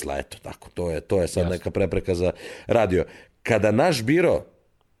nekog smisla, eto, tako, to je sad neka prepreka za radio. Kada naš Biro,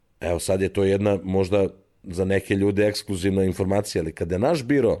 evo sad je to jedna možda za neke ljude ekskluzivna informacija, ali kada naš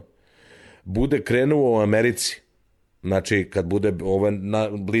Biro bude krenuo u Americi, znači kad bude na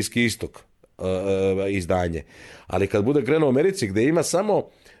Bliski istok izdanje, ali kad bude krenuo u Americi gde ima samo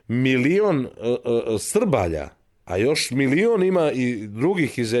 1.000.000 Srbalja, a još 1.000.000 ima i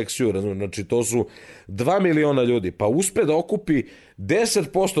drugih iz XU, znači to su 2 miliona ljudi, pa uspe da okupi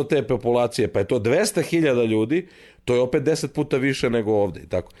 10% te populacije, pa je to 200.000 ljudi, to je opet 10 puta više nego ovdje.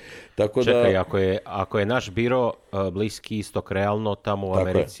 Tako čekaj, ako je naš Biro Bliski istok realno, tamo u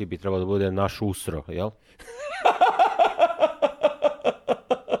Americi bi trebalo da bude naš USRO, jel?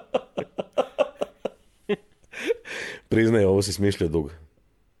 Priznaj, ovo si smišljao dugo.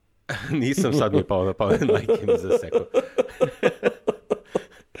 Nisam, sad mi pao na pamet, majke mi za seko.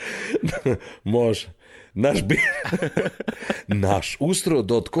 Može. Naš naš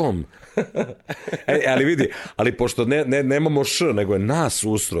ustro.com. Ali vidi, ali pošto nemamo š, nego je nas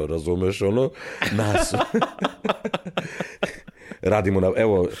ustro, razumeš, ono, nas. Radimo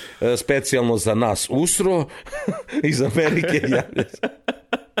evo, specijalno za nas ustro iz Amerike.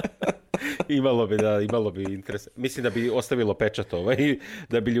 Imalo bi interes. Mislim da bi ostavilo pečat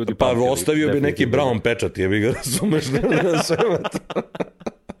da bi ljudi pa ostavio bi neki brown pečat, je bi ga, razumeš, na sve to.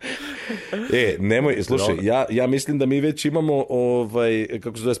 Nemoj, slušaj, ja mislim da mi već imamo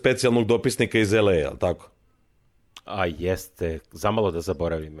kako se zove, specijalnog dopisnika iz LA, ali tako? A jeste, zamalo da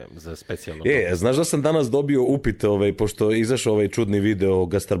zaboravim za specijalnog dopisnika. Znaš da sam danas dobio upit, pošto je izašao ovaj čudni video o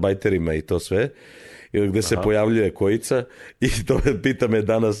gastarbajterima i to sve, gde se pojavljuje Kojica, i to pita me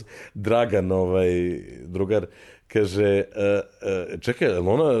danas Dragan, drugar, kaže, čekaj, je li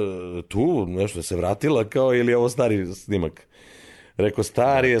ona tu nešto se vratila kao, ili je ovo stari snimak? Rekao,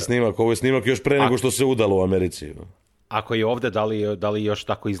 stari je snimak, ovo je snimak još pre nego što se udalo u Americi. Ako je ovde, da li još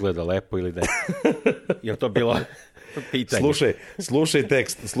tako izgleda lepo ili ne? Je to bilo pitanje?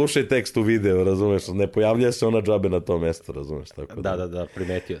 Slušaj tekst u videu, razumeš, ne pojavlja se ona džabe na tom mestu, razumeš. Tako da,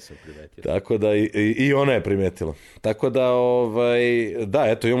 primetio sam. Tako da i ona je primetila. Tako da, da,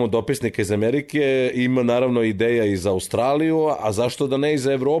 eto, imamo dopisnika iz Amerike, ima naravno ideja i za Australiju, a zašto da ne i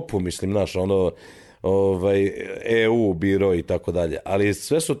za Evropu, mislim, naš, ono, EU, biro i tako dalje. Ali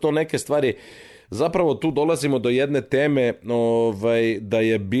sve su to neke stvari, zapravo tu dolazimo do jedne teme, da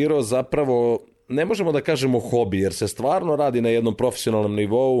je biro zapravo, ne možemo da kažemo hobi, jer se stvarno radi na jednom profesionalnom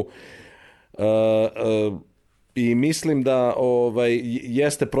nivou, i mislim da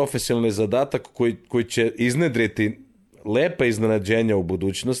jeste profesionalni zadatak koji će iznedriti lepa iznenađenja u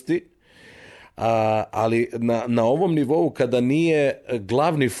budućnosti, ali na ovom nivou, kada nije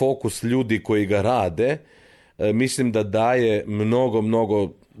glavni fokus ljudi koji ga rade, mislim da daje mnogo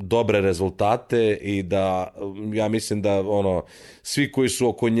dobre rezultate, i da ja mislim da svi koji su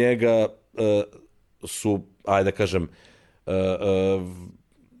oko njega su, ajde da kažem,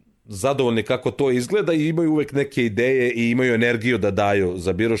 zadovoljni kako to izgleda i imaju uvek neke ideje i imaju energiju da daju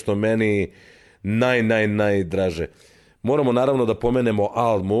za biro, što meni najdraže. Moramo naravno da pomenemo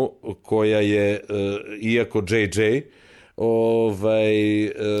Almu, koja je, iako JJ,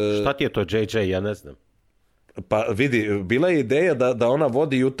 šta ti je to JJ, ja ne znam. Pa vidi, bila je ideja da ona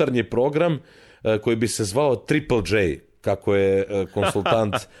vodi jutarnji program koji bi se zvao Triple J, kako je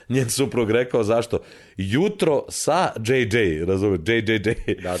konsultant njen suprug rekao. Zašto? Jutro sa JJ, razumiješ, JJ.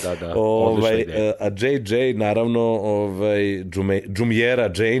 Da, odlična ideja. A JJ, naravno,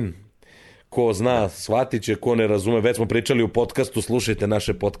 Džumjera Jane, ko zna, shvatit će, ko ne razume, već smo pričali u podcastu, slušajte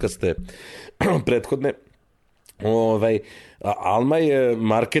naše podcaste prethodne. Alma je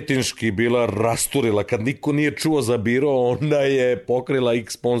marketinški bila rasturila, kad niko nije čuo za biro, ona je pokrila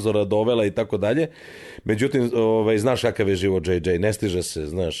x sponzora, dovela i tako dalje. Međutim, znaš kakav je život JJ, ne stiže se,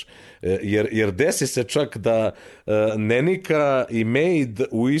 znaš, jer desi se čak da Nenika i Maid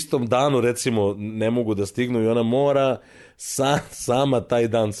u istom danu, recimo, ne mogu da stignu i ona mora sama taj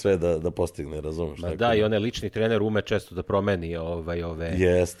dan sve da postigne, razumiješ? Da, i onaj lični trener ume često da promeni ove...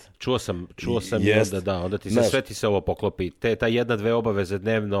 Jest. Čuo sam i onda ti se sve ti se ovo poklopi. Ta 1-2 obaveze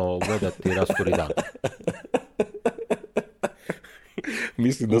dnevno gleda ti rasturi dan.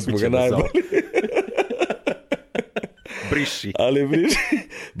 Mislim da smo ga najbolji. Briši. Ali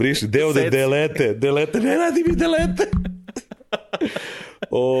briši. Deo da delete. Ne radi mi delete.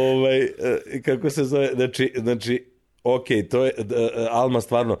 Kako se zove? Znači, ok, to je Alma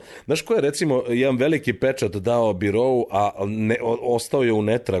stvarno. Znaš ko je, recimo, jedan veliki pečat dao birovu, a ostao je u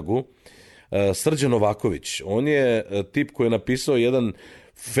netragu? Srđan Novaković. On je tip koji je napisao jedan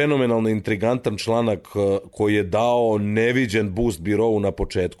fenomenalno intrigantan članak koji je dao neviđen boost birovu na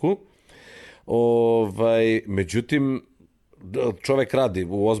početku. Međutim, čovek radi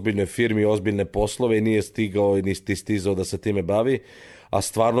u ozbiljnoj firmi, ozbiljne poslove i nije stigao i nisi stizao da se time bavi, a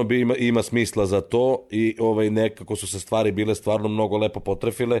stvarno ima smisla za to i nekako su se stvari bile stvarno mnogo lepo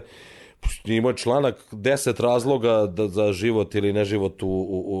potrefile. Imao je članak 10 razloga za život ili neživot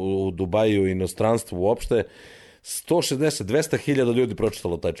u Dubaju i inostranstvu uopšte. 200.000 ljudi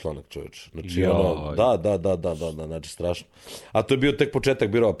pročitalo taj članak, čovječ. Znači, da, znači strašno. A to je bio tek početak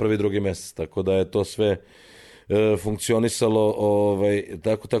biroa, 1. 2. mesec, tako da je to sve funkcionisalo,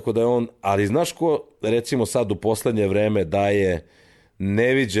 tako da je on, ali znaš ko, recimo sad u poslednje vreme daje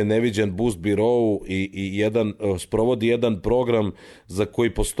neviđen boost birovu i sprovodi jedan program za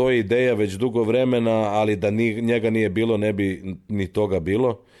koji postoji ideja već dugo vremena, ali da njega nije bilo, ne bi ni toga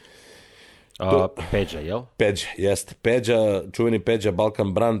bilo. Peđa, jel? Peđa, jeste. Čuveni Peđa,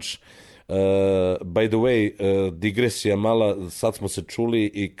 Balkan Branch, By the way, digresija mala, sad smo se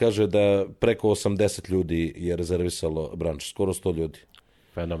čuli i kaže da preko 80 ljudi je rezervisalo branč, skoro 100 ljudi.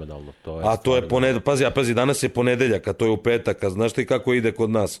 Fenomenalno. A to je ponedeljak, pazi, danas je ponedeljak, a to je u petak, a znaš ti kako ide kod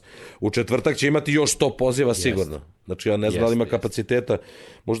nas? U četvrtak će imati još 100 poziva sigurno. Znači ja ne znam da li ima kapaciteta,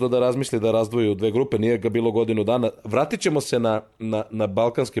 možda da razmisli da razdvoji u 2 grupe, nije ga bilo godinu dana. Vratit ćemo se na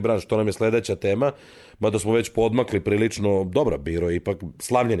balkanski branč, to nam je sledeća tema, mada smo već podmakli prilično, dobra, Biro je ipak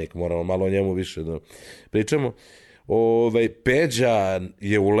slavljenik, moramo malo o njemu više da pričamo. Peđa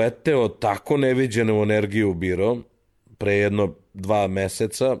je uleteo tako neviđenu energiju u Biro, pre jedno 2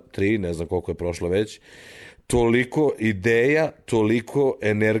 meseca, 3, ne znam koliko je prošlo već, toliko ideja, toliko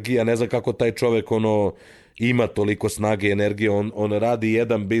energija, ne znam kako taj čovek ima toliko snage i energije, on radi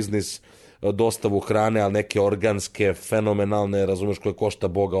jedan biznis, dostavu hrane, ali neke organske, fenomenalne, razumeš, koje košta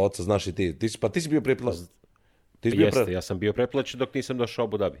Boga oca, znaš i ti si bio pripla... Jeste, ja sam bio preplaćen dok nisam došao u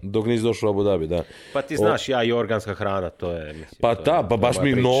Abu Dhabi. Dok nisi došao u Abu Dhabi, da. Pa ti znaš, ja i organska hrana, to je... Mislim, pa da, pa baš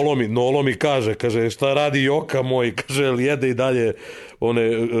mi Nolo mi kaže, šta radi Joka moj, kaže, jel jede i dalje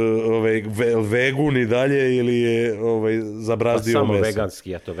vegun i dalje ili je zabrazdio meso? Pa samo meso.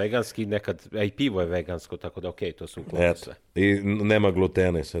 veganski, veganski nekad, a i pivo je vegansko, tako da okej, to su uklonili sve. I nema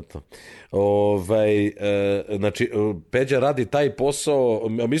glutena i sve to. Znači, Peđa radi taj posao,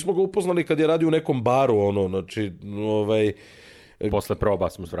 a mi smo ga upoznali kad je radio u nekom baru, znači, posle proba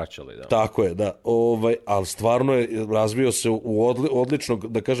smo svraćali, da. Tako je, da. Ali stvarno je razvio se u odličnog,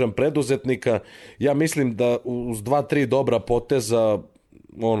 da kažem, preduzetnika. Ja mislim da uz 2-3 dobra poteza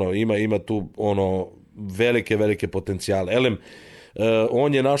ima tu velike potencijale. Elem,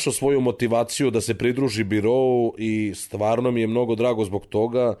 on je našao svoju motivaciju da se pridruži Birou i stvarno mi je mnogo drago zbog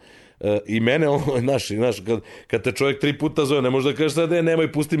toga. I mene, kad te čovjek 3 puta zove, ne može da kažeš sad,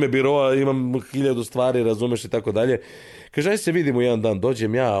 nemoj, pusti me Biroa, imam 1000 stvari, razumeš i tako dalje. Kaže, aj se vidimo jedan dan,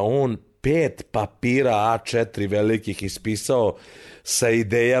 dođem ja, on 5 papira A4 velikih ispisao sa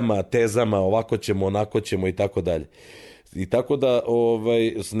idejama, tezama, ovako ćemo, onako ćemo i tako dalje. I tako da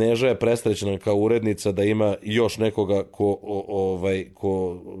Sneža je presrećna kao urednica da ima još nekoga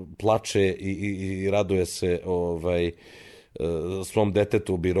ko plače i raduje se svom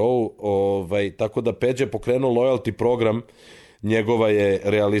detetu u Birou. Tako da Peđa je pokrenuo loyalty program, njegova je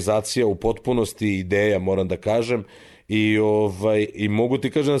realizacija u potpunosti ideja, moram da kažem. I mogu ti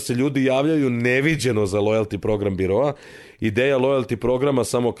kažem da se ljudi javljaju neviđeno za loyalty program Biroa. Ideja loyalty programa,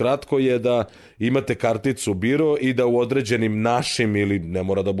 samo kratko, je da imate karticu Biro i da u određenim našim, ili ne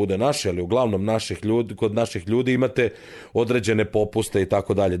mora da bude naše, ali uglavnom kod naših ljudi imate određene popuste i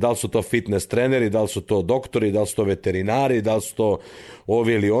tako dalje. Da li su to fitness treneri, da li su to doktori, da li su to veterinari, da li su to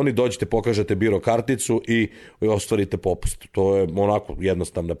ovi ili oni, dođete, pokažete Biro karticu i ostvarite popust. To je onako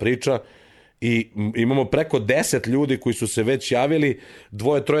jednostavna priča. I imamo preko 10 ljudi koji su se već javili,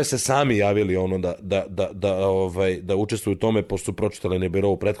 2-3 se sami javili da učestvuju u tome, pošto su pročitali na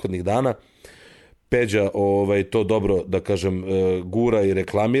Birou prethodnih dana. Peđa to dobro, da kažem, gura i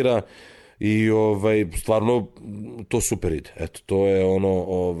reklamira i stvarno to super ide. Eto, to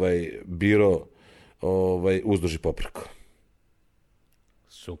je Biro uzduž i popreko.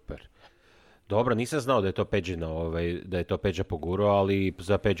 Super. Dobro, nisam znao da je to Peđina, da je to Peđa pogurao, ali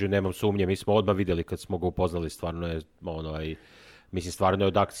za Peđu nemam sumnje. Mi smo odmah vidjeli kad smo ga upoznali, stvarno je, mislim, stvarno je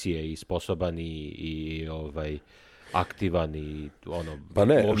od akcije i sposoban i aktivan i pa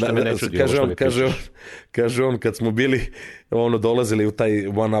ne, kaže on kad smo bili dolazili u taj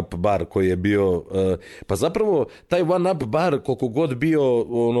One Up bar koji je bio, pa zapravo taj One Up bar koliko god bio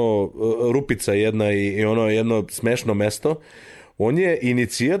rupica jedna i jedno smešno mesto, on je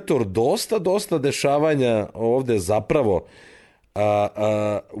inicijator dosta dešavanja ovde zapravo.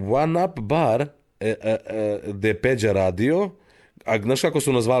 One Up bar gde je Peđa radio, a znaš kako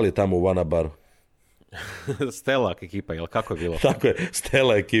su nazvali tamo u One Up baru? Stella ekipa, jel kako je bilo? Tako je,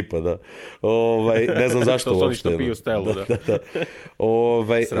 Stella ekipa, da. Ne znam zašto uopšte. To su oni što piju Stellu, da.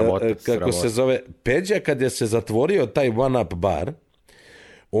 Kako se zove, Peđa kad je se zatvorio taj One Up bar,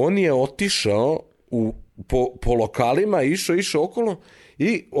 on je otišao po lokalima, išao okolo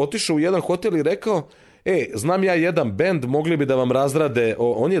i otišao u jedan hotel i rekao, znam ja jedan bend, mogli bi da vam razrade.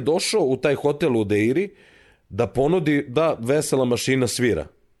 On je došao u taj hotel u Deiri da ponudi da Vesela mašina svira.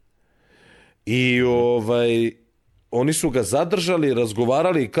 I oni su ga zadržali,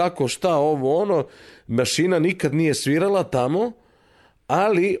 razgovarali kako, šta, mašina nikad nije svirala tamo,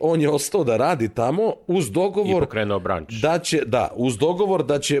 ali on je ostao da radi tamo uz dogovor i pokrenuo branč. Uz dogovor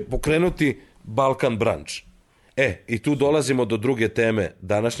da će pokrenuti Balkan branč. I tu dolazimo do druge teme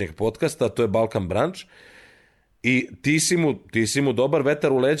današnjeg podcasta, to je Balkan branč. I ti si mu dobar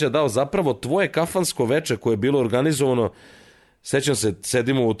vetar u leđa dao, zapravo tvoje kafansko veče koje je bilo organizovano sećam se,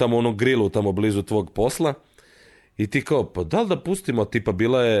 sedimo u tamo onom grilu, tamo blizu tvog posla, i ti kao, pa da li da pustimo, tipa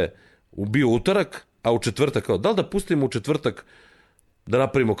bila je, bio utorak, a u četvrtak kao, da li da pustimo u četvrtak da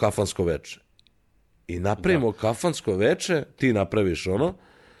napravimo kafansko veče. I napravimo kafansko veče, ti napraviš ono,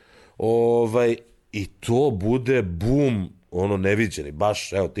 i to bude bum, ono neviđeni,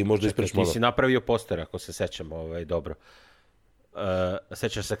 baš, evo, ti možda ispreš malo. Ti si napravio poster, ako se sećam, dobro.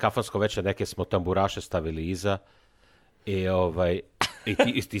 Sećaš se kafansko veče, neke smo tamburaše stavili iza,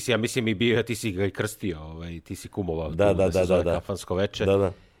 i ti si, ja mislim, i bio, ti si ga i krstio, ti si kumovao da se zove kafansko veče.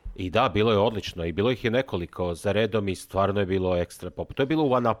 Da. I da, bilo je odlično i bilo ih je nekoliko za redom i stvarno je bilo ekstra pop. To je bilo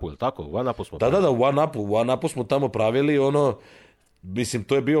u One Upu, ili tako? U One Upu smo pravili. Da, u One Upu smo tamo pravili mislim,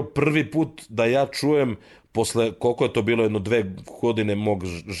 to je bio prvi put da ja čujem posle, koliko je to bilo, 2 godine mog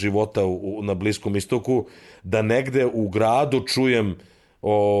života na Bliskom istoku, da negde u gradu čujem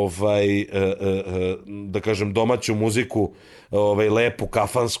da kažem domaću muziku, lepu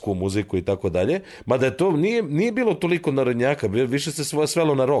kafansku muziku i tako dalje, mada je to nije bilo toliko narodnjaka, više se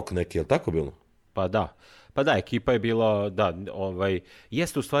svelo na rock neki, je li tako bilo? Pa da, ekipa je bila,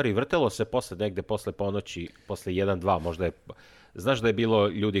 jeste u stvari, vrtelo se negde posle ponoći, posle 1-2, možda je, znaš da je bilo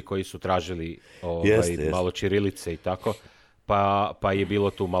ljudi koji su tražili malo ćirilice i tako, pa je bilo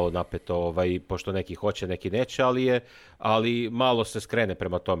tu malo napeto, pošto neki hoće, neki neće, ali malo se skrene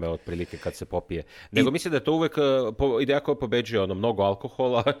prema tome otprilike kad se popije. Nego mislim da je to uvek ideja koja pobeđuje, mnogo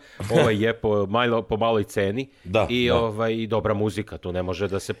alkohola, je po maloj ceni i dobra muzika, tu ne može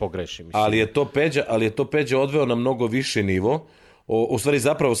da se pogreši. Mislim. Ali je to Peđa odveo na mnogo više nivo. U stvari,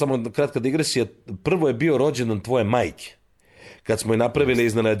 zapravo, samo kratka digresija, prvo je bio rođendan tvoje majke. Kad smo i napravili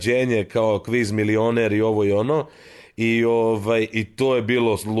iznenađenje kao kviz milioner i ovo i ono, i to je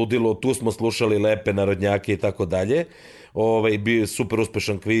bilo ludilo, tu smo slušali lepe narodnjake i tako dalje. Bio je super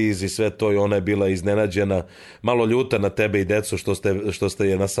uspešan kviz i sve to, i ona je bila iznenađena, malo ljuta na tebe i decu što ste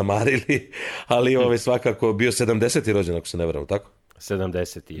je nasamarili, ali svakako bio 70. rođen, ako se ne varam, tako?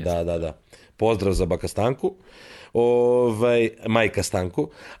 70. jest. Da. Pozdrav za baka Stanku. Majka Stanku,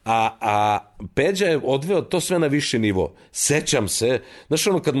 a Peđa je odveo to sve na viši nivo. Sećam se, znaš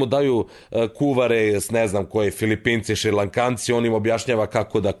kad mu daju kuvare, ne znam koji, Filipinci, Šrilankanci, on im objašnjava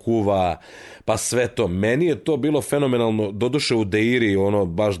kako da kuva, pa sve to. Meni je to bilo fenomenalno, doduše u Deiri,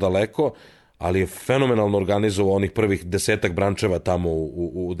 baš daleko, ali je fenomenalno organizovao onih prvih 10 brančeva tamo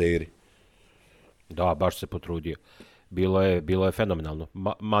u Deiri. Da, baš se potrudio. Bilo je fenomenalno.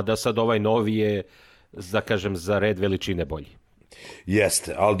 Mada sad novi je, da kažem, za red veličine bolji.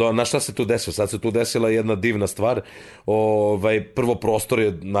 Jeste, ali na šta se tu desilo? Sad se tu desila jedna divna stvar. Prvo prostor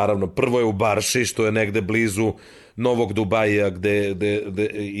je, naravno, prvo je u Barši, što je negde blizu Novog Dubaja, gde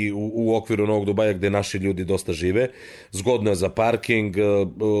i u okviru Novog Dubaja gde naši ljudi dosta žive. Zgodno je za parking,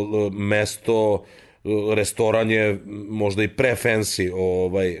 mesto, restoran je možda i pre-fancy,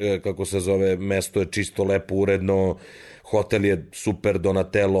 kako se zove, mesto je čisto, lepo, uredno, hotel je super,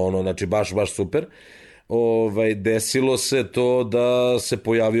 Donatello, znači baš super. Desilo se to da se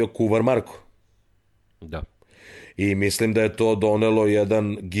pojavio kuvar Marko. Da. I mislim da je to donelo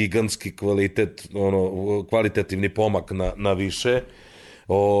jedan gigantski kvalitativni pomak na više.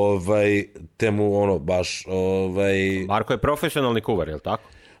 Temu baš Marko je profesionalni kuvar, je li tako?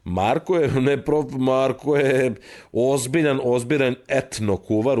 Marko je ozbiljan etno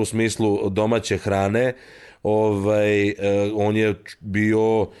kuvar u smislu domaće hrane. On je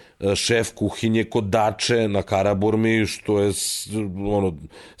bio šef kuhinje kod Dače na Karaburmi, što je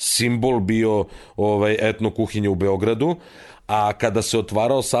simbol bio etno kuhinje u Beogradu. A kada se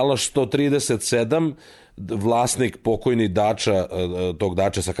otvarao Salaš 137, vlasnik, pokojni Dača, tog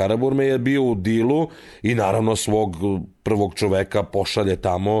Dače sa Karaburme, je bio u dilu i naravno svog prvog čoveka pošalje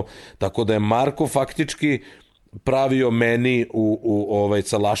tamo, tako da je Marko faktički pravio meni u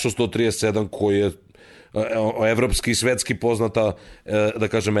Salašu 137, koji je evropski i svetski poznata, da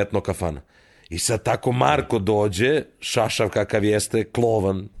kažem, etno kafana. I sad tako Marko dođe, šašav kakav jeste,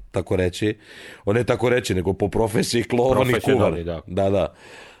 klovan, tako reći. On je tako reći, nego po profesiji klovan i kuvar. Da.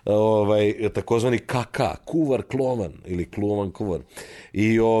 Takozvani kaka, kuvar klovan ili klovan kuvar.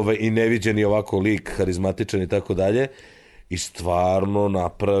 I neviđeni ovako lik, harizmatičan i tako dalje. I stvarno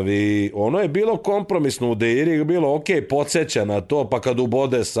napravi, ono je bilo kompromisno u Deiri, je bilo ok, podsjeća na to, pa kad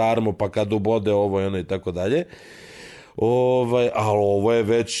ubode sarmu, pa kad ubode ovo i ono i tako dalje. Ali ovo je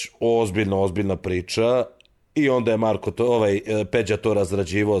već ozbiljna priča. I onda je Peđa to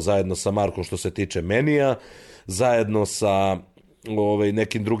razrađivao zajedno sa Markom što se tiče menija, zajedno sa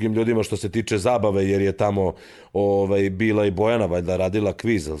nekim drugim ljudima što se tiče zabave, jer je tamo bila i Bojana valjda radila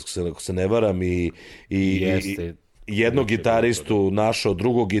kviz, ako se ne varam, Jeste. jednog gitaristu našao,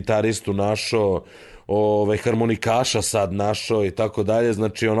 drugog gitaristu našao, harmonikaša sad našao i tako dalje,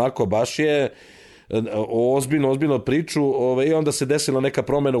 znači onako baš je ozbiljno priču i onda se desila neka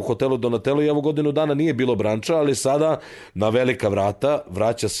promjena u hotelu Donatello i evo godinu dana nije bilo branča, ali sada na velika vrata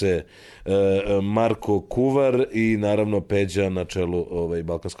vraća se Marko Kuvar i naravno Peđa na čelu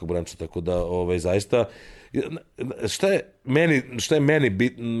balkanskog branča, tako da zaista šta je meni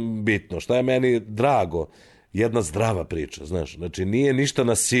bitno, šta je meni drago, jedna zdrava priča, znaš, znači nije ništa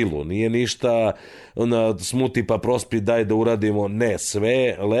na silu, nije ništa smuti pa prospi daj da uradimo, ne, sve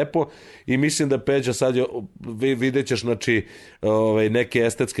je lepo i mislim da Peđa sad vidjet ćeš, znači neke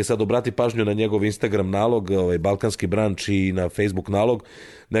estetske, sad obrati pažnju na njegov Instagram nalog, balkanski branč i na Facebook nalog,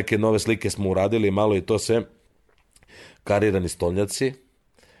 neke nove slike smo uradili, malo i to sve, karirani stolnjaci,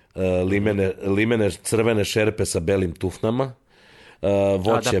 limene crvene šerpe sa belim tufnama,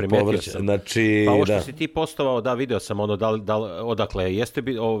 voće, povrće, znači... Pa ovo što si ti postovao, da, video sam ono, odakle,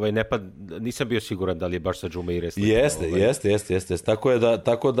 nisam bio siguran da li je baš sa Džumeire slika. Jeste,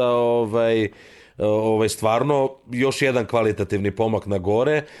 tako da stvarno još jedan kvalitativni pomak na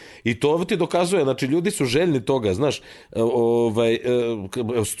gore i to ti dokazuje, znači ljudi su željni toga, znaš,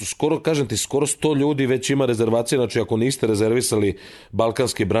 skoro 100 ljudi već ima rezervacije, znači ako niste rezervisali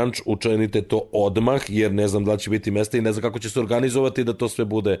balkanski branč, učinite to odmah, jer ne znam da li će biti mesta i ne znam kako će se organizovati da to sve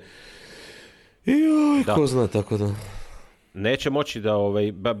bude ko zna, tako da... Neće moći da,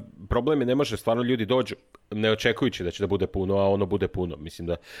 problem je, ne može, stvarno ljudi dođu ne očekujući da će da bude puno, a ono bude puno. Mislim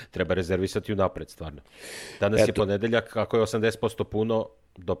da treba rezervisati unapred, stvarno. Danas je ponedeljak, ako je 80% puno,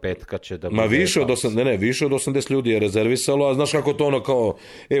 do petka će da bude... više od 80 ljudi je rezervisalo, a znaš kako to ono kao,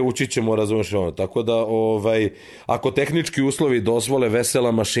 ući ćemo, razumiješ ono. Tako da, ako tehnički uslovi dozvole,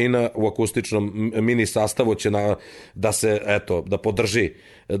 vesela mašina u akustičnom mini sastavu će da podrži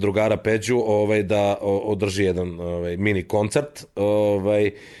drugara Peđu, da održi jedan mini koncert,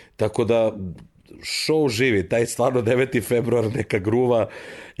 tako da show živi, taj stvarno 9. februar neka gruva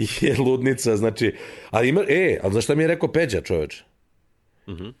je ludnica, znači, ali znaš šta mi je rekao Peđa, čoveč?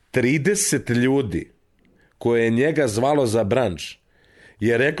 30 ljudi koje je njega zvalo za branč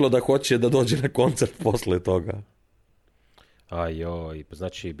je reklo da hoće da dođe na koncert posle toga. Ajoj,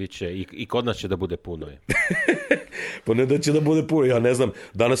 znači bit će i kod nas će da bude puno je. Pa ne da će da bude puno, ja ne znam,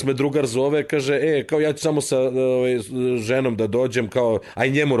 danas me drugar zove, kaže, kao ja ću samo sa ženom da dođem, kao, a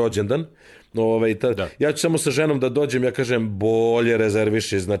i njemu rođendan, ja ću samo sa ženom da dođem, ja kažem, bolje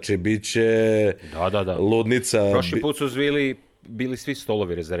rezerviši, znači bit će ludnica. Prošli put su bili svi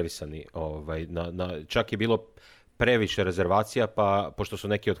stolovi rezervisani, čak je bilo previše rezervacija, pa pošto su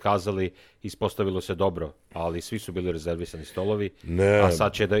neki otkazali, ispostavilo se dobro, ali svi su bili rezervisani stolovi, a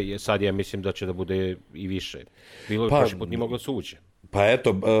sad ja mislim da će da bude i više. Prošli put nije moglo se ući. Pa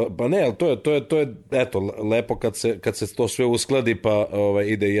eto, ali to je eto, lepo kad se to sve uskladi, pa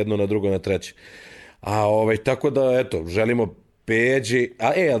ide jedno na drugo na treće. A tako da, eto, želimo Peđi,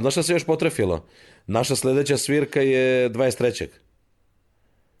 a znaš šta se još potrefilo? Naša sljedeća svirka je 23.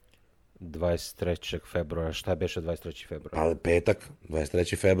 23. februara, šta je beše 23. februar? Ali petak,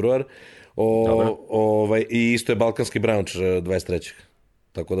 23. februar, i isto je balkanski branč 23.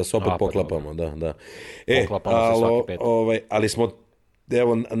 Tako da se opet poklapamo, da. Poklapamo se svaki petak. Ali smo,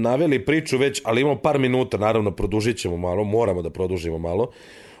 naveli priču već, ali imamo par minuta, naravno, produžit ćemo malo, moramo da produžimo malo,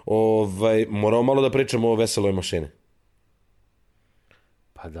 moramo malo da pričamo o veseloj mašini.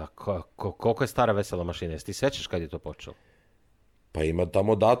 Pa da, koliko je stara vesela mašina? Jesi ti sećaš kad je to počelo? Pa ima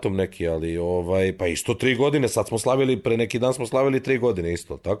tamo datum neki, ali pa isto 3 godine, sad smo slavili, pre neki dan smo slavili 3 godine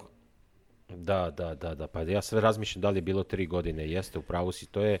isto, tako? Da, pa ja sve razmišljam da li je bilo 3 godine, jeste, u pravu si,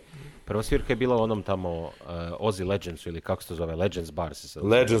 to je, prva svirka je bila u onom tamo Ozzy Legendsu, ili kako se to zove, Legends Bar se sad.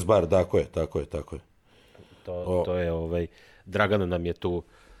 Legends Bar, tako je. To je, Dragana nam je tu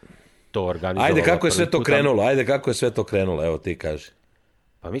to organizovala. Ajde, kako je sve to krenulo, evo ti kaži.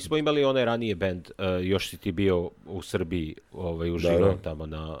 Pa mi smo imali onaj ranije band, još si ti bio u Srbiji uživao tamo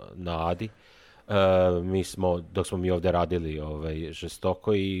na Adi. Mi smo, dok smo mi ovdje radili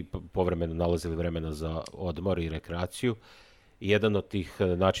žestoko i povremeno nalazili vremena za odmor i rekreaciju. I jedan od tih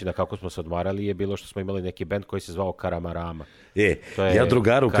načina kako smo se odmarali je bilo što smo imali neki band koji se zvao Karamarama. Ja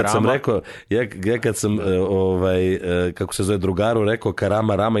drugaru kad sam rekao, kad sam kako se zove drugaru rekao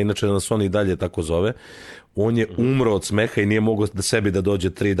Karamarama, inače nas on i dalje tako zove, on je umro od smeha i nije mogao da sebi da dođe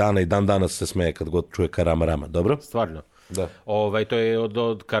 3 dana i dan danas se smeje kad god čuje Karamarama, dobro? Stvarno? Da. To je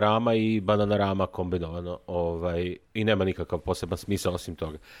od Karama i Bananarama kombinovano. I nema nikakav poseban smisao osim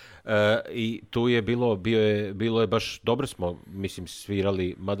toga. I tu je bilo je baš, dobro smo, mislim,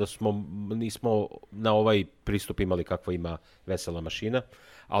 svirali, mada nismo na ovaj pristup imali kakva ima Vesela mašina,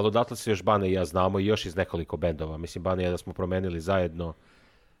 ali odatle se još Bane i ja znamo i još iz nekoliko bendova. Mislim, Bane i ja da smo promenili zajedno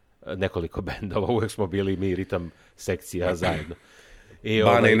nekoliko bendova, uvijek smo bili mi ritam sekcija zajedno.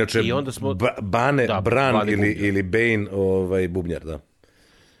 Bane, inače, i onda smo, Bane, da, Bran Bane ili Bane, bubnjar, da.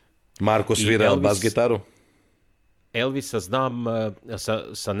 Marko svira bas gitaru. Elvisa znam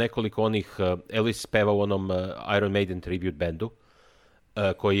sa nekoliko onih, Elvis peva u onom Iron Maiden tribute bandu,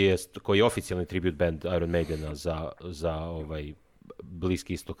 koji je oficijalni tribute band Iron Maidena za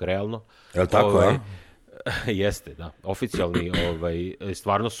Bliski istok realno. Je li tako, Jeste, da. Oficijalni,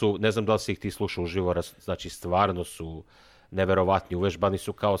 stvarno su, ne znam da li si ih ti slušao uživo, znači stvarno su neverovatni, uvežbani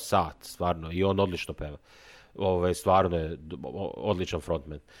su kao sat, stvarno, i on odlično peva. Stvarno je odličan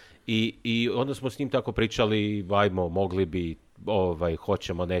frontman. I onda smo s njim tako pričali, ajmo, mogli bi,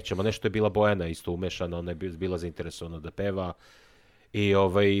 hoćemo, nećemo, nešto je bila Bojana isto umešana, ona je bila zainteresovana da peva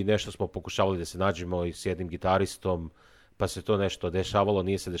i nešto smo pokušavali da se nađemo i s jednim gitaristom, pa se to nešto dešavalo,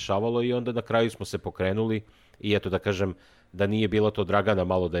 nije se dešavalo i onda na kraju smo se pokrenuli i eto da kažem da nije bilo to Dragana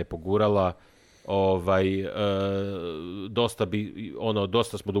malo da je pogurala,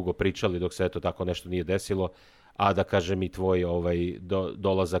 dosta smo dugo pričali dok se eto tako nešto nije desilo, a da kažem i tvoj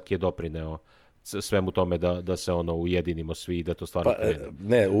dolazak je doprineo svemu tome da se ujedinimo svi i da to stvarno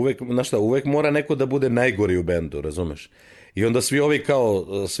ne, uvek mora neko da bude najgori u bendu, razumeš? I onda svi ovi kao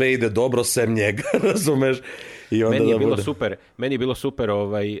sve ide dobro sem njega, razumeš? I onda meni je bilo super,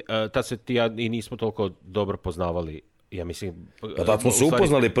 tad se ti ja i nismo toliko dobro poznavali. Ja mislim, pa tad smo se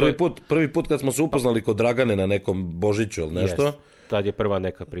upoznali prvi put kad smo se upoznali kod Dragane na nekom Božiću ili nešto. Jest, tad je prva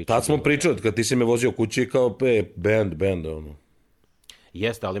neka priča. Tad smo pričali, kad ti si me vozio kući kao band ono.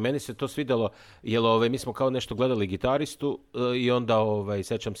 Jeste, ali meni se to svidjelo, jer mi smo kao nešto gledali gitaristu i onda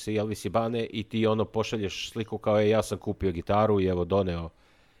sećam se Elvis i Bane i ti pošalješ sliku kao ja sam kupio gitaru i evo doneo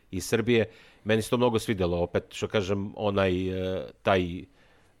iz Srbije. Meni se to mnogo svidjelo, opet što kažem, taj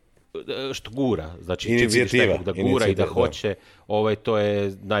što gura, znači čim vidiš nekog da gura i da hoće, to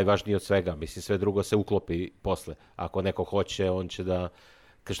je najvažnije od svega, mislim sve drugo se uklopi posle, ako neko hoće, on će da,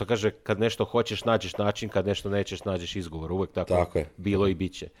 što kaže, kad nešto hoćeš nađeš način, kad nešto nećeš nađeš izgovor, uvek tako je. Bilo i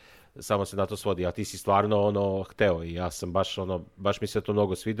bit će, samo se na to svodi, a ti si stvarno hteo i ja sam baš mi se to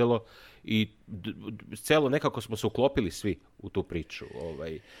mnogo svidjelo i celo nekako smo se uklopili svi u tu priču,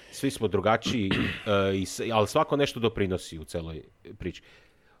 svi smo drugačiji, ali svako nešto doprinosi u celoj priči.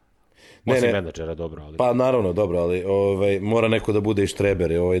 Osim menadžera, dobro, ali... Pa naravno, dobro, ali mora neko da bude i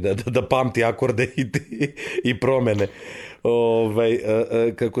štreber, da pamti akorde i promene.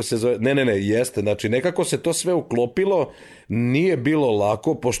 Kako se zove... Ne, jeste, znači nekako se to sve uklopilo, nije bilo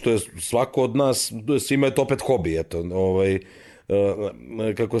lako, pošto je svako od nas, svima je to opet hobi, eto,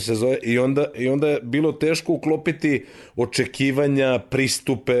 kako se zove, i onda je bilo teško uklopiti očekivanja,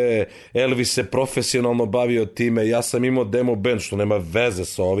 pristupe. Elvis se profesionalno bavio time, ja sam imao demo band što nema veze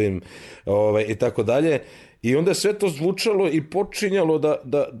sa ovim i tako dalje, i onda je sve to zvučalo i počinjalo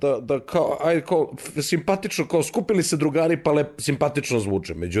da kao simpatično, kao skupili se drugari pa simpatično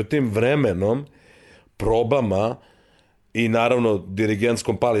zvuče, međutim vremenom, probama i naravno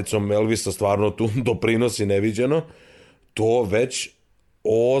dirigentskom palicom Elvisa stvarno tu doprinosi neviđeno, to već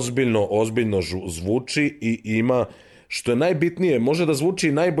ozbiljno zvuči i ima, što je najbitnije, može da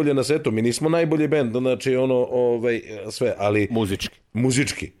zvuči najbolje na svetu. Mi nismo najbolji bend, znači sve, ali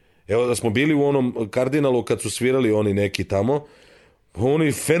muzički. Evo da smo bili u onom Kardinalu kad su svirali oni neki tamo,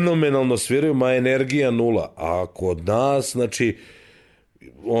 oni fenomenalno sviraju, ma energija nula. A kod nas, znači,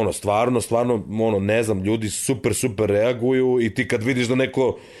 stvarno, ne znam, ljudi super reaguju i ti kad vidiš da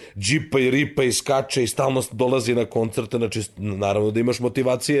neko džipa i ripa i skače i stalno dolazi na koncerte, znači, naravno da imaš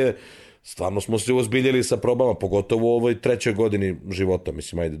motivacije, stvarno smo se uozbiljili sa probama, pogotovo u ovoj 3. godini života,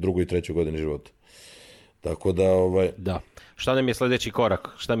 mislim, 2. i 3. godini života. Tako da, Da. Šta nam je sljedeći korak?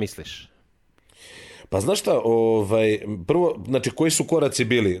 Šta misliš? Pa znaš šta, prvo, znači, koji su koraci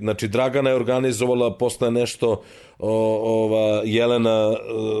bili? Znači, Dragana je organizovala, posle nešto, Jelena,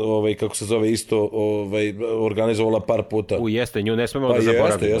 kako se zove, isto, organizovala par puta. Jeste, nju ne smemo da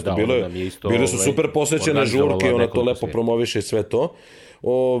zaboravimo. Jeste, bile su super posvećene žurke, ona to lepo promoviše i sve to.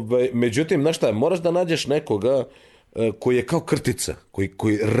 Međutim, znaš šta, moraš da nađeš nekoga koji je kao krtica,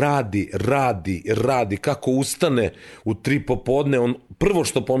 koji radi, kako ustane u 3 popodne, on prvo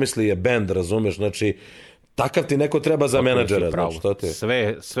što pomisli je bend, razumeš, znači takav ti neko treba za menadžera. Znači,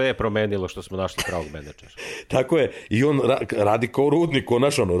 sve je promenilo što smo našli pravog menadžera. Tako je, i on radi kao rudnik,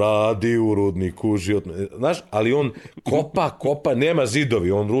 radi u rudniku, znaš, ali on kopa, nema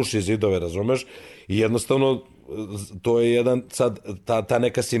zidovi, on ruši zidove, razumeš, i jednostavno to je jedan sad, ta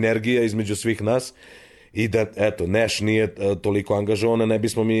neka sinergija između svih nas, i da, eto, Nash nije toliko angažovan, ne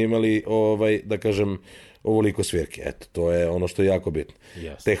bismo mi imali, da kažem, ovoliko svirke. Eto, to je ono što je jako bitno.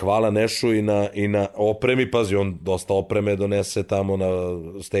 Yes. Te hvala Nešu i na opremi, pazi, on dosta opreme donese tamo na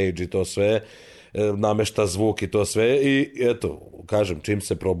stage i to sve, namešta zvuk i to sve, i eto, kažem, čim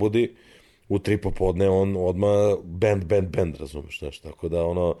se probudi u 3 popodne, on odmah band, razumeš, znaš, tako da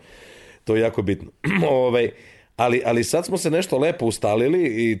to je jako bitno. Ali sad smo se nešto lepo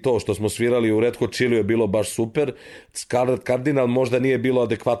ustalili, i to što smo svirali u Red Hot Chili je bilo baš super. Scarlet Cardinal možda nije bilo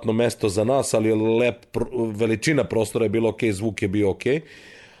adekvatno mesto za nas, ali veličina prostora je bilo ok, zvuk je bio ok.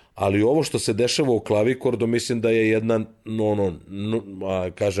 Ali ovo što se dešava u Klavikordu, mislim da je jedna,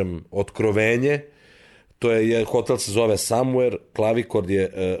 kažem, otkrovenje. Hotel se zove Somewhere, Klavikord je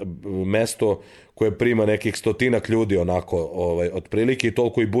mesto koje prima nekih 100 ljudi onako, otprilike, i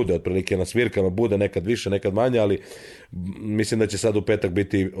toliko i bude otprilike na svirkama, bude nekad više, nekad manje, ali mislim da će sad u petak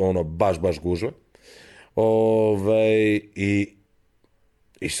biti baš gužve.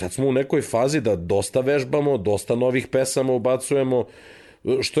 I sad smo u nekoj fazi da dosta vežbamo, dosta novih pesama ubacujemo,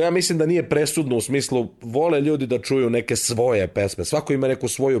 što ja mislim da nije presudno, u smislu vole ljudi da čuju neke svoje pesme, svako ima neku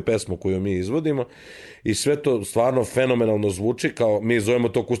svoju pesmu koju mi izvodimo, i sve to stvarno fenomenalno zvuči, kao mi zovemo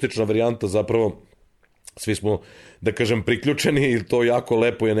to akustična varijanta, zapravo svi smo, da kažem, priključeni i to jako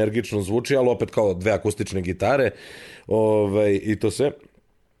lepo i energično zvuči, ali opet kao 2 akustične gitare, i to sve.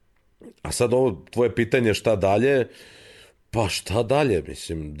 A sad ovo tvoje pitanje šta dalje, pa šta dalje,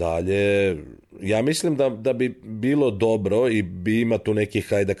 mislim, dalje, ja mislim da bi bilo dobro i bi ima tu nekih,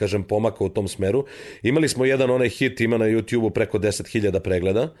 da kažem, pomaka u tom smeru. Imali smo jedan onaj hit, ima na YouTube-u preko 10.000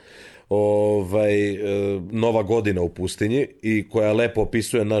 pregleda, Nova godina u pustinji, i koja lepo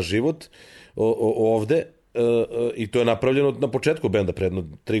opisuje naš život ovde, i to je napravljeno na početku benda, pre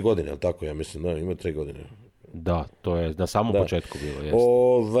 3 godine, ali tako, ja mislim, da, ima 3 godine. Da, to je na samom početku bilo, jeste.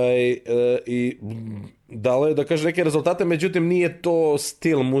 I dalo je, da kažem, neke rezultate, međutim nije to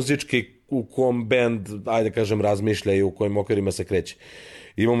stil muzički u kom band, ajde kažem, razmišlja i u kojim okvirima se kreće.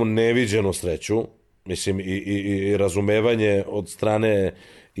 Imamo neviđenu sreću, mislim, i razumevanje od strane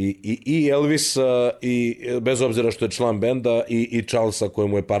i Elvisa, i bez obzira što je član benda, i Charlesa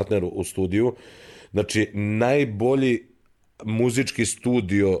kojemu je partner u studiju. Znači, najbolji muzički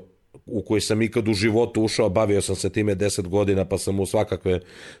studio u koji sam ikad u životu ušao, bavio sam se time 10 godina, pa sam u svakakve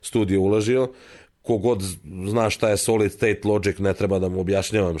studije uložio. Kogod zna šta je Solid State Logic, ne treba da mu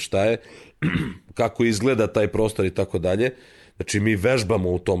objašnjavam šta je, kako izgleda taj prostor i tako dalje. Znači, mi vežbamo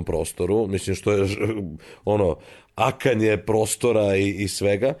u tom prostoru, mislim, što je akanje prostora i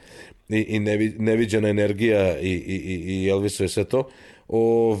svega, i neviđena energija i Elviso i sve to.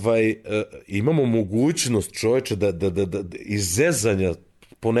 Imamo mogućnost, čovječe, da iz zezanja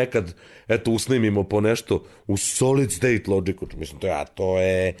ponekad, eto, usnimimo po nešto u Solid State Logicu. Mislim,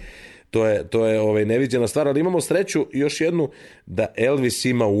 to je neviđena stvar, ali imamo sreću još jednu, da Elvis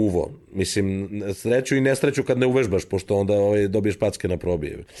ima uvo. Mislim, sreću i nesreću kad ne uvežbaš, pošto onda dobiješ packe na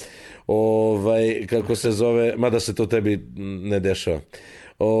probije. Kako se zove, mada se to tebi ne dešava.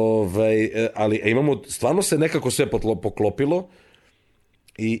 Ali imamo, stvarno se nekako sve poklopilo,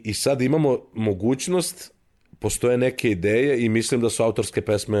 i sad imamo mogućnost, postoje neke ideje, i mislim da su autorske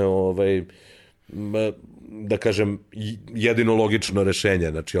pesme, da kažem, jedino logično rešenje,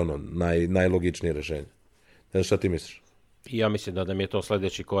 znači najlogičnije rešenje. Ne znam šta ti misliš? Ja mislim da nam je to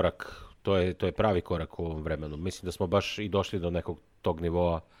sljedeći korak, to je pravi korak u ovom vremenu. Mislim da smo baš i došli do nekog tog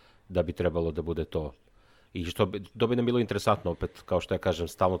nivoa da bi trebalo da bude to. I što bi nam bilo interesantno, opet, kao što ja kažem,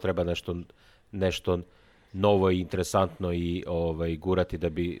 stalno treba nešto novo i interesantno i gurati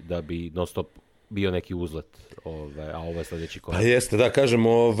da bi non stop bio neki uzlet, a ovo je sljedeći korak. Pa jeste, da kažem,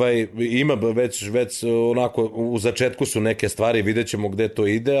 ima već onako, u začetku su neke stvari, vidjet ćemo gde to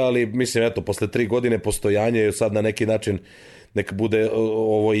ide, ali mislim, eto, posle 3 godine postojanja i sad na neki način nek bude,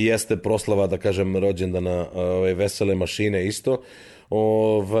 ovo i jeste proslava, da kažem, rođendana Vesele mašine isto,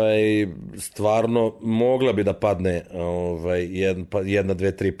 stvarno mogla bi da padne 1,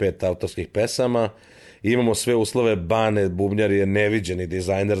 2, 3, 5 autorskih pesama. Imamo sve uslove, Bane Bubnjar je neviđeni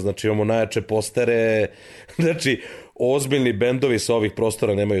dizajner, znači imamo najjače postere, znači ozbiljni bendovi sa ovih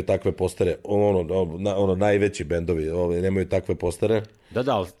prostora nemaju takve postere, najveći bendovi nemaju takve postere.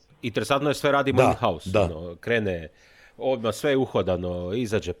 Da, interesantno je, sve radimo in-house, krene Odmah sve je uhodano,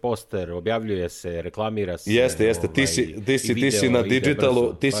 izađe poster, objavljuje se, reklamira se. Jeste, ti si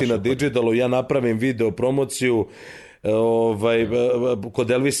na digitalu, ja napravim video promociju,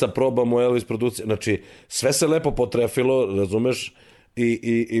 kod Elvisa probamo Elvis produkcije, znači sve se lepo potrefilo, razumeš,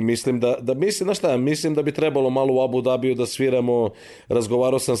 i mislim mislim da bi trebalo malo u Abu Dhabiju da sviramo.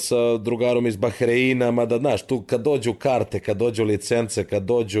 Razgovarao sam sa drugarom iz Bahreina, mada znaš, tu kad dođu karte, kad dođu licence, kad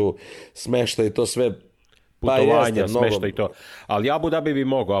dođu smeštaj i to sve, putovanja, smešta i to. Ali Abu Dhabi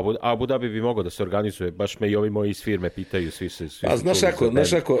bi mogao da se organizuje. Baš me i ovi moji iz firme pitaju, svi a znaš ako...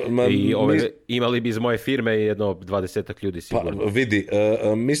 I imali bi iz moje firme jedno 20 ljudi sigurno. Pa vidi,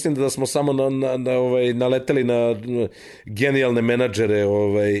 mislim da smo samo naleteli na genijalne menadžere,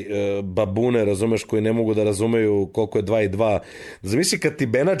 babune, razumeš, koji ne mogu da razumeju koliko je 2 i 2. Zamisli kad ti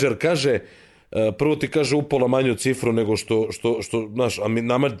menadžer kaže, prvo ti kaže upola manju cifru nego što znaš, a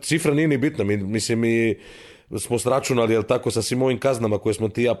nama cifra nije ni bitna, mi smo sračunali, jel tako, sa svim ovim kaznama koje smo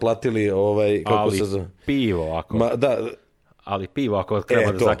ti ja platili, kako ali se zove. Pivo ako... Ali pivo ako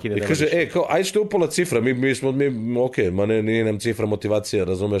treba da zakine. I kaže, ajde što je upola cifra, nije nam cifra motivacija,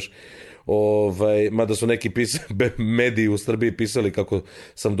 razumeš. Mada su neki mediji u Srbiji pisali kako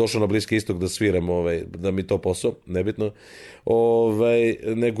sam došao na Bliski istok da sviram, da mi to posao, nebitno.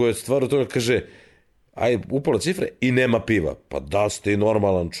 Nego je stvar u toga, kaže, upola cifre i nema piva. Pa da si ti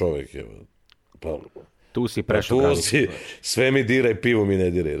normalan čovjek. Pa... Tu si prešao granicu. Sve mi diraj, pivo mi ne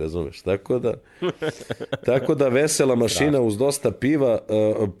diraj, razumeš? Tako da vesela mašina uz dosta piva,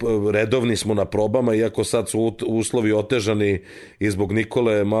 redovni smo na probama, iako sad su uslovi otežani i zbog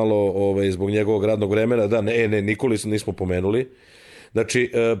Nikole malo, zbog njegovog radnog vremena. Nikoli nismo pomenuli.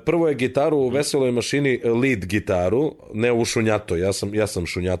 Znači, prvo je gitaru u veseloj mašini, lead gitaru, ne u šunjato, ja sam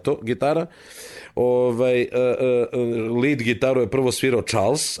šunjato gitara. Lead gitaru je prvo svirao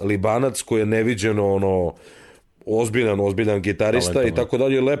Charles, Libanac, koji je neviđeno ozbiljan gitarista i tako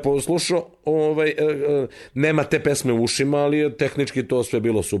dalje, lepo slušao. Nema te pesme u ušima, ali je tehnički to sve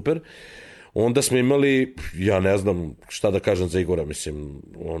bilo super. Onda smo imali, ja ne znam šta da kažem za Igora, mislim,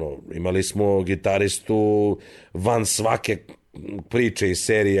 imali smo gitaristu van svake priče i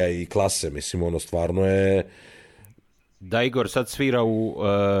serija i klase, mislim, stvarno je... Da, Igor sad svira u...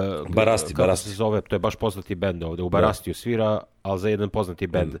 Barasti. Se zove, to je baš poznati bend ovde. U Barastiju svira, ali za jedan poznati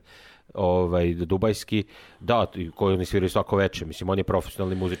bend. Dubajski. Da, koji oni sviraju svako veče. Mislim, on je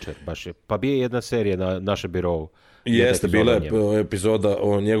profesionalni muzičar. Baš je. Pa bio je jedna serija na našem birovu. Jeste, bila je epizoda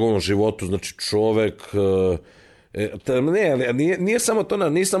o njegovom životu. Znači, čovek... nije samo to,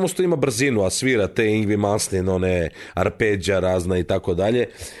 nije samo što ima brzinu, a svira te Yngwie Malmsteen, one arpeđa razna i tako dalje.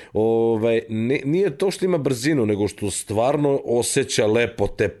 Nije to što ima brzinu, nego što stvarno osjeća lepo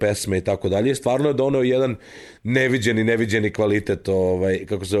te pesme i tako dalje. Stvarno je doneo jedan neviđeni kvalitet,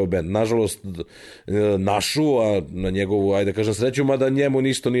 kako se zove band. Nažalost, našu, a na njegovu, ajde kažem, sreću, mada njemu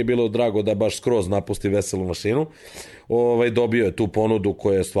nisto nije bilo drago da baš skroz napusti veselu mašinu. Dobio je tu ponudu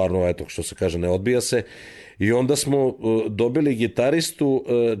koja je stvarno, eto, što se kaže, ne odbija se. I onda smo dobili gitaristu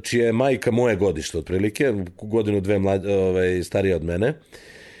čija je majka moje godište, otprilike, godinu, dve starija od mene.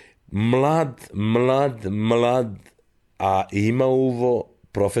 Mlad, a ima uvo,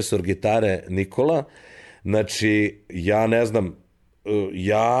 profesor gitare Nikola. Znači, ja ne znam,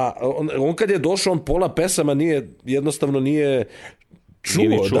 on kad je došao, on pola pesama jednostavno nije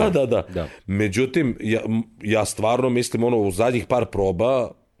čuo. Da. Međutim, ja stvarno mislim, u zadnjih par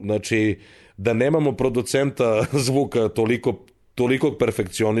proba, znači, da nemamo producenta zvuka tolikog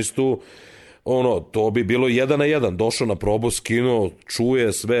perfekcionistu, to bi bilo 1 na 1. Došao na probu, skinuo,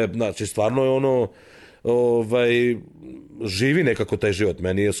 čuje sve, znači stvarno je živi nekako taj život.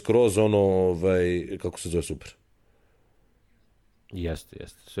 Meni je skroz kako se zove, super. Jeste.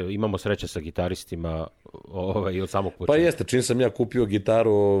 Imamo sreće sa gitaristima od samog početka. Pa jeste, čim sam ja kupio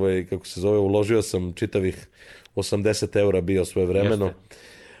gitaru, kako se zove, uložio sam čitavih 80 € bio svoje vremeno. Jeste.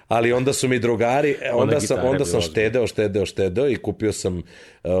 Ali onda su mi drugari, onda sam štedeo i kupio sam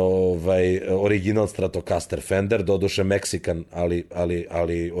original Stratocaster Fender, doduše Meksikan,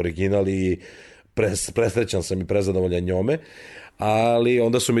 ali original, i presrećan sam i prezadovoljan njome. Ali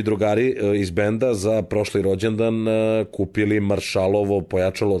onda su mi drugari iz benda za prošli rođendan kupili Maršalovo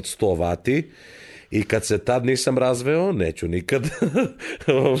pojačalo od 100 vati i kad se tad nisam razveo, neću nikad.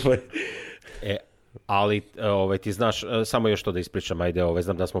 Ali ti znaš, samo još to da ispričam, ajde,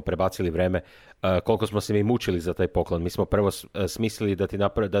 znam da smo prebacili vreme, koliko smo se mi mučili za taj poklon. Mi smo prvo smislili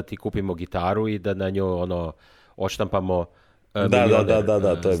da ti kupimo gitaru i da na nju odštampamo Da,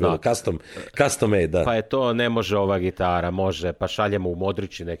 to je bilo custom made, da. Pa je to, ne može ova gitara, može, pa šaljemo u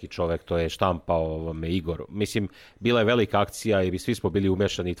Modrići neki čovek, to je štampao Igoru. Mislim, bila je velika akcija i svi smo bili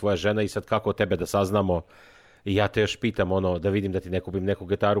umešani, tvoja žena, i sad kako tebe da saznamo, I ja te još pitam da vidim da ti ne kupim neku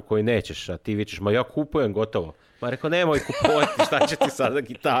gitaru koju nećeš, a ti vičeš, ma ja kupujem gotovo. Ma rekao, nemoj kupovati, šta će ti sada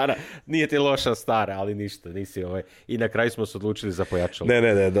gitara, nije ti loša stara, ali ništa, nisi I na kraju smo se odlučili za pojačalo.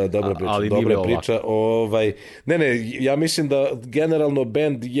 Ne, dobra priča, dobra priča. Ja mislim da generalno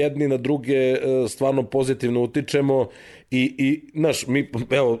bend jedni na druge stvarno pozitivno utičemo i znaš,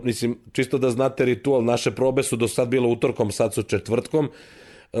 mislim, čisto da znate ritual, naše probe su do sad bile utorkom, sad su četvrtkom,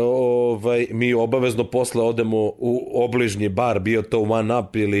 mi obavezno posle odemo u obližnji bar, bio to One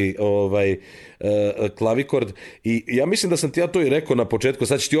Up ili Klavikord, i ja mislim da sam ti ja to i rekao na početku,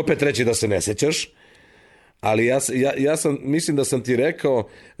 sad ću ti opet reći da se ne sećaš, ali mislim da sam ti rekao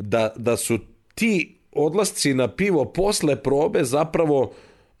da su ti odlasci na pivo posle probe zapravo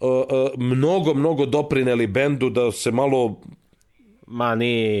mnogo doprineli bendu da se malo... Ma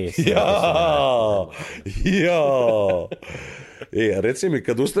nisi. Reci mi,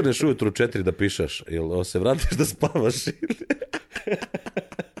 kad ustaneš ujutru 4 da pišeš, jel se vratiš da spavaš?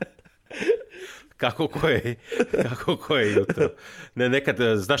 Kako koje jutro? Ne, nekad,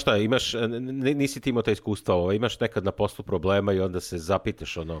 znaš šta, nisi ti imao to iskustvo, imaš nekad na poslu problema i onda se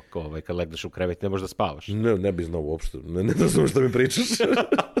zapitaš kad legneš u krevet, ne možeš da spavaš. Ne bi znao uopšte, ne znam što mi pričaš.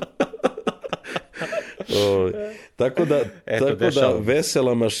 Tako da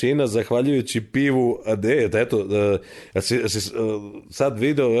vesela mašina zahvaljujući pivu, sad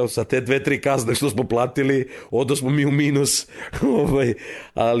video sa te 2-3 kazne što smo platili, odo smo mi u minus,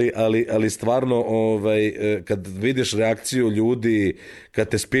 ali stvarno kad vidiš reakciju ljudi, kad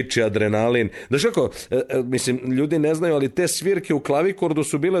te spiči adrenalin, znaš kako, mislim, ljudi ne znaju, ali te svirke u Klavikordu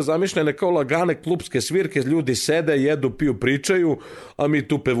su bile zamišljene kao lagane klupske svirke, ljudi sede, jedu, piju, pričaju, a mi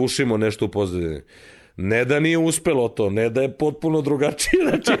tu pevušimo nešto u pozadini. Ne da nije uspelo to, ne da je potpuno drugačije.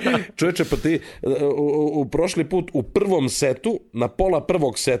 Znači, čovječe, pa ti u prošli put u prvom setu, na pola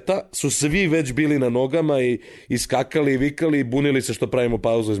prvog seta, su svi već bili na nogama i skakali i vikali i bunili se što pravimo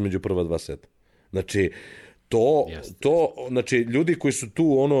pauzu između prva 2 seta. Znači, znači, ljudi koji su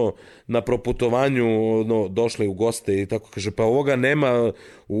tu na proputovanju došli u goste i tako, kaže, pa ovoga nema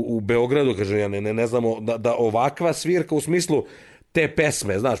u Beogradu, kaže, ja ne znamo da ovakva svirka u smislu te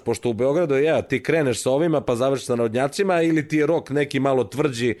pesme, znaš, pošto u Beogradu ti kreneš sa ovima pa završiš sa narodnjacima ili ti je rok neki malo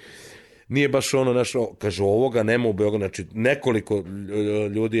tvrđi, nije baš kaže, ovoga nema u Beogradu, znači nekoliko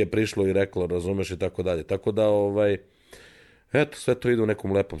ljudi je prišlo i reklo, razumeš, i tako dalje, tako da eto, sve to ide u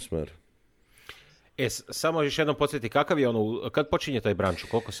nekom lepom smeru. Samo još jednom podsjeti, kakav je kad počinje taj branč,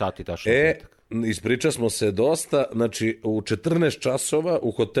 koliko sati tačno? Ispriča smo se dosta, znači u 14 časova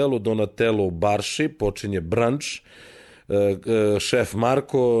u hotelu Donatello u Barši počinje branč, šef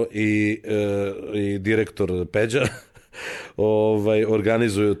Marko i direktor Peđa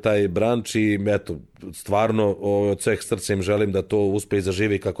organizuju taj branč i eto, stvarno od sveh srca im želim da to uspe i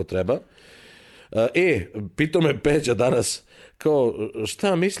zaživi kako treba. Pitao me Peđa danas, kao,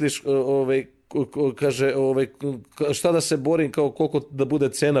 šta misliš, kaže, šta da se borim, kao koliko da bude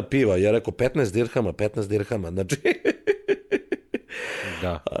cena piva? Ja rekao, 15 dirhama, znači...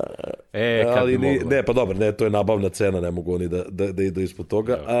 Da. Ali pa dobro, to je nabavna cena, ne mogu oni da idu ispod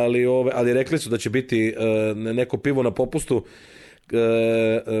toga, ali rekli su da će biti neko pivo na popustu,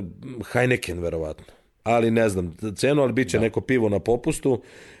 Heineken verovatno, ali ne znam cenu, ali bit će neko pivo na popustu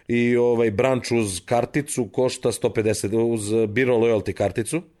i branč uz karticu košta 150, uz Biro Loyalty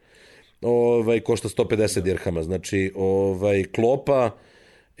karticu košta 150 dirhama, znači klopa.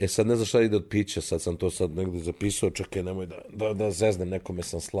 Sad ne znam šta ide od pića, sad sam to negdje zapisao, čekaj, nemoj da zeznem, nekome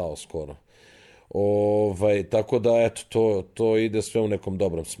sam slao skoro. Tako da, eto, to ide sve u nekom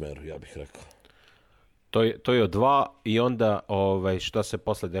dobrom smeru, ja bih rekao. To je od 2 i onda šta se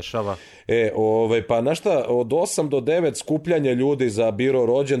posle dešava? Pa znaš šta, od 8 do 9 skupljanje ljudi za biro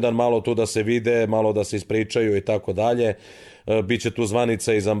rođendan, malo tu da se vide, malo da se ispričaju i tako dalje. Biće tu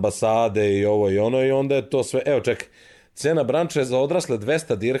zvanica iz ambasade i ovo i ono i onda je to sve, evo čekaj. Cena branča je za odrasle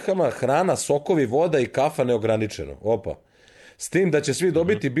 200 dirhama, hrana, sokovi, voda i kafa neograničeno. Opa. S tim da će svi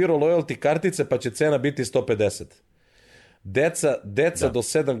dobiti Biro Loyalty kartice, pa će cena biti 150. Deca do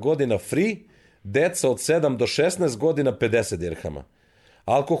 7 godina free, deca od 7 do 16 godina 50 dirhama.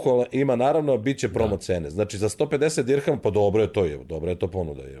 Alkohol ima naravno, bit će promo cene. Znači za 150 dirhama, pa dobro je to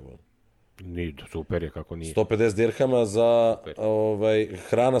ponuda. Super je, kako nije. 150 dirhama za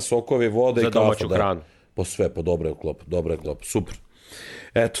hrana, sokovi, voda i kafa. Za domaću hranu. Po sve, po dobro je klop, super.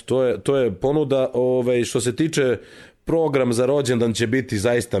 Eto, to je ponuda, što se tiče program za rođendan će biti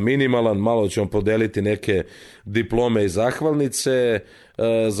zaista minimalan, malo ćemo podeliti neke diplome i zahvalnice,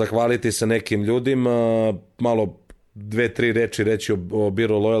 zahvaliti se nekim ljudima, malo 2-3 reči reći o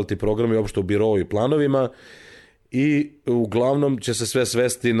Biro Loyalty programu i uopšte o birou i planovima i uglavnom će se sve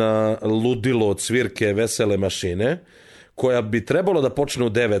svesti na ludilo od svirke Vesele mašine, koja bi trebalo da počne u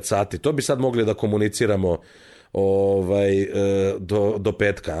 9 sati. To bi sad mogli da komuniciramo do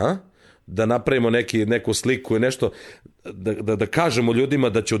petka, a? Da napravimo neku sliku i nešto, da kažemo ljudima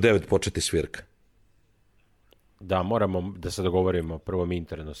da će u 9 početi svirka. Da, moramo da se dogovorimo prvo mi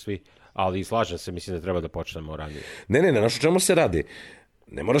interno svi, ali slažem se, mislim da treba da počnemo ranije. Ne, znaš o čemu se radi?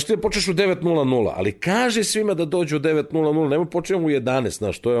 Ne moraš ti da počneš u 9.00, ali kaži svima da dođu u 9.00, nemoj počnemo u 11,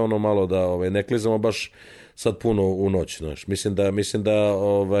 znaš, to je ono malo da ne klizamo baš sad puno u noć, znaš. Mislim da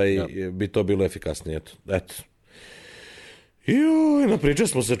bi to bilo efikasnije, eto. Juj, napričali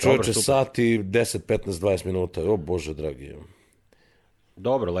smo se, čovječe, sati 10, 15, 20 minuta, o Bože dragi.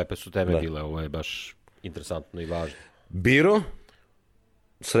 Dobro, lepe su teme bile, ovo je baš interesantno i važno. Biro,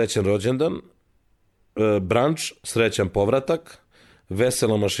 srećan rođendan, branč, srećan povratak,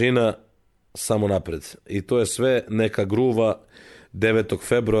 Vesela mašina, samo napred. I to je sve, neka gruva 9.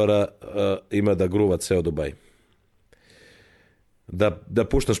 februara ima da gruva ceo Dubaj. Da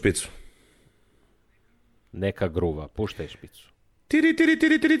pušta špicu. Neka gruva, puštaj špicu. Da,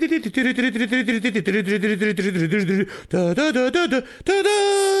 da, da, da, da,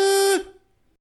 da.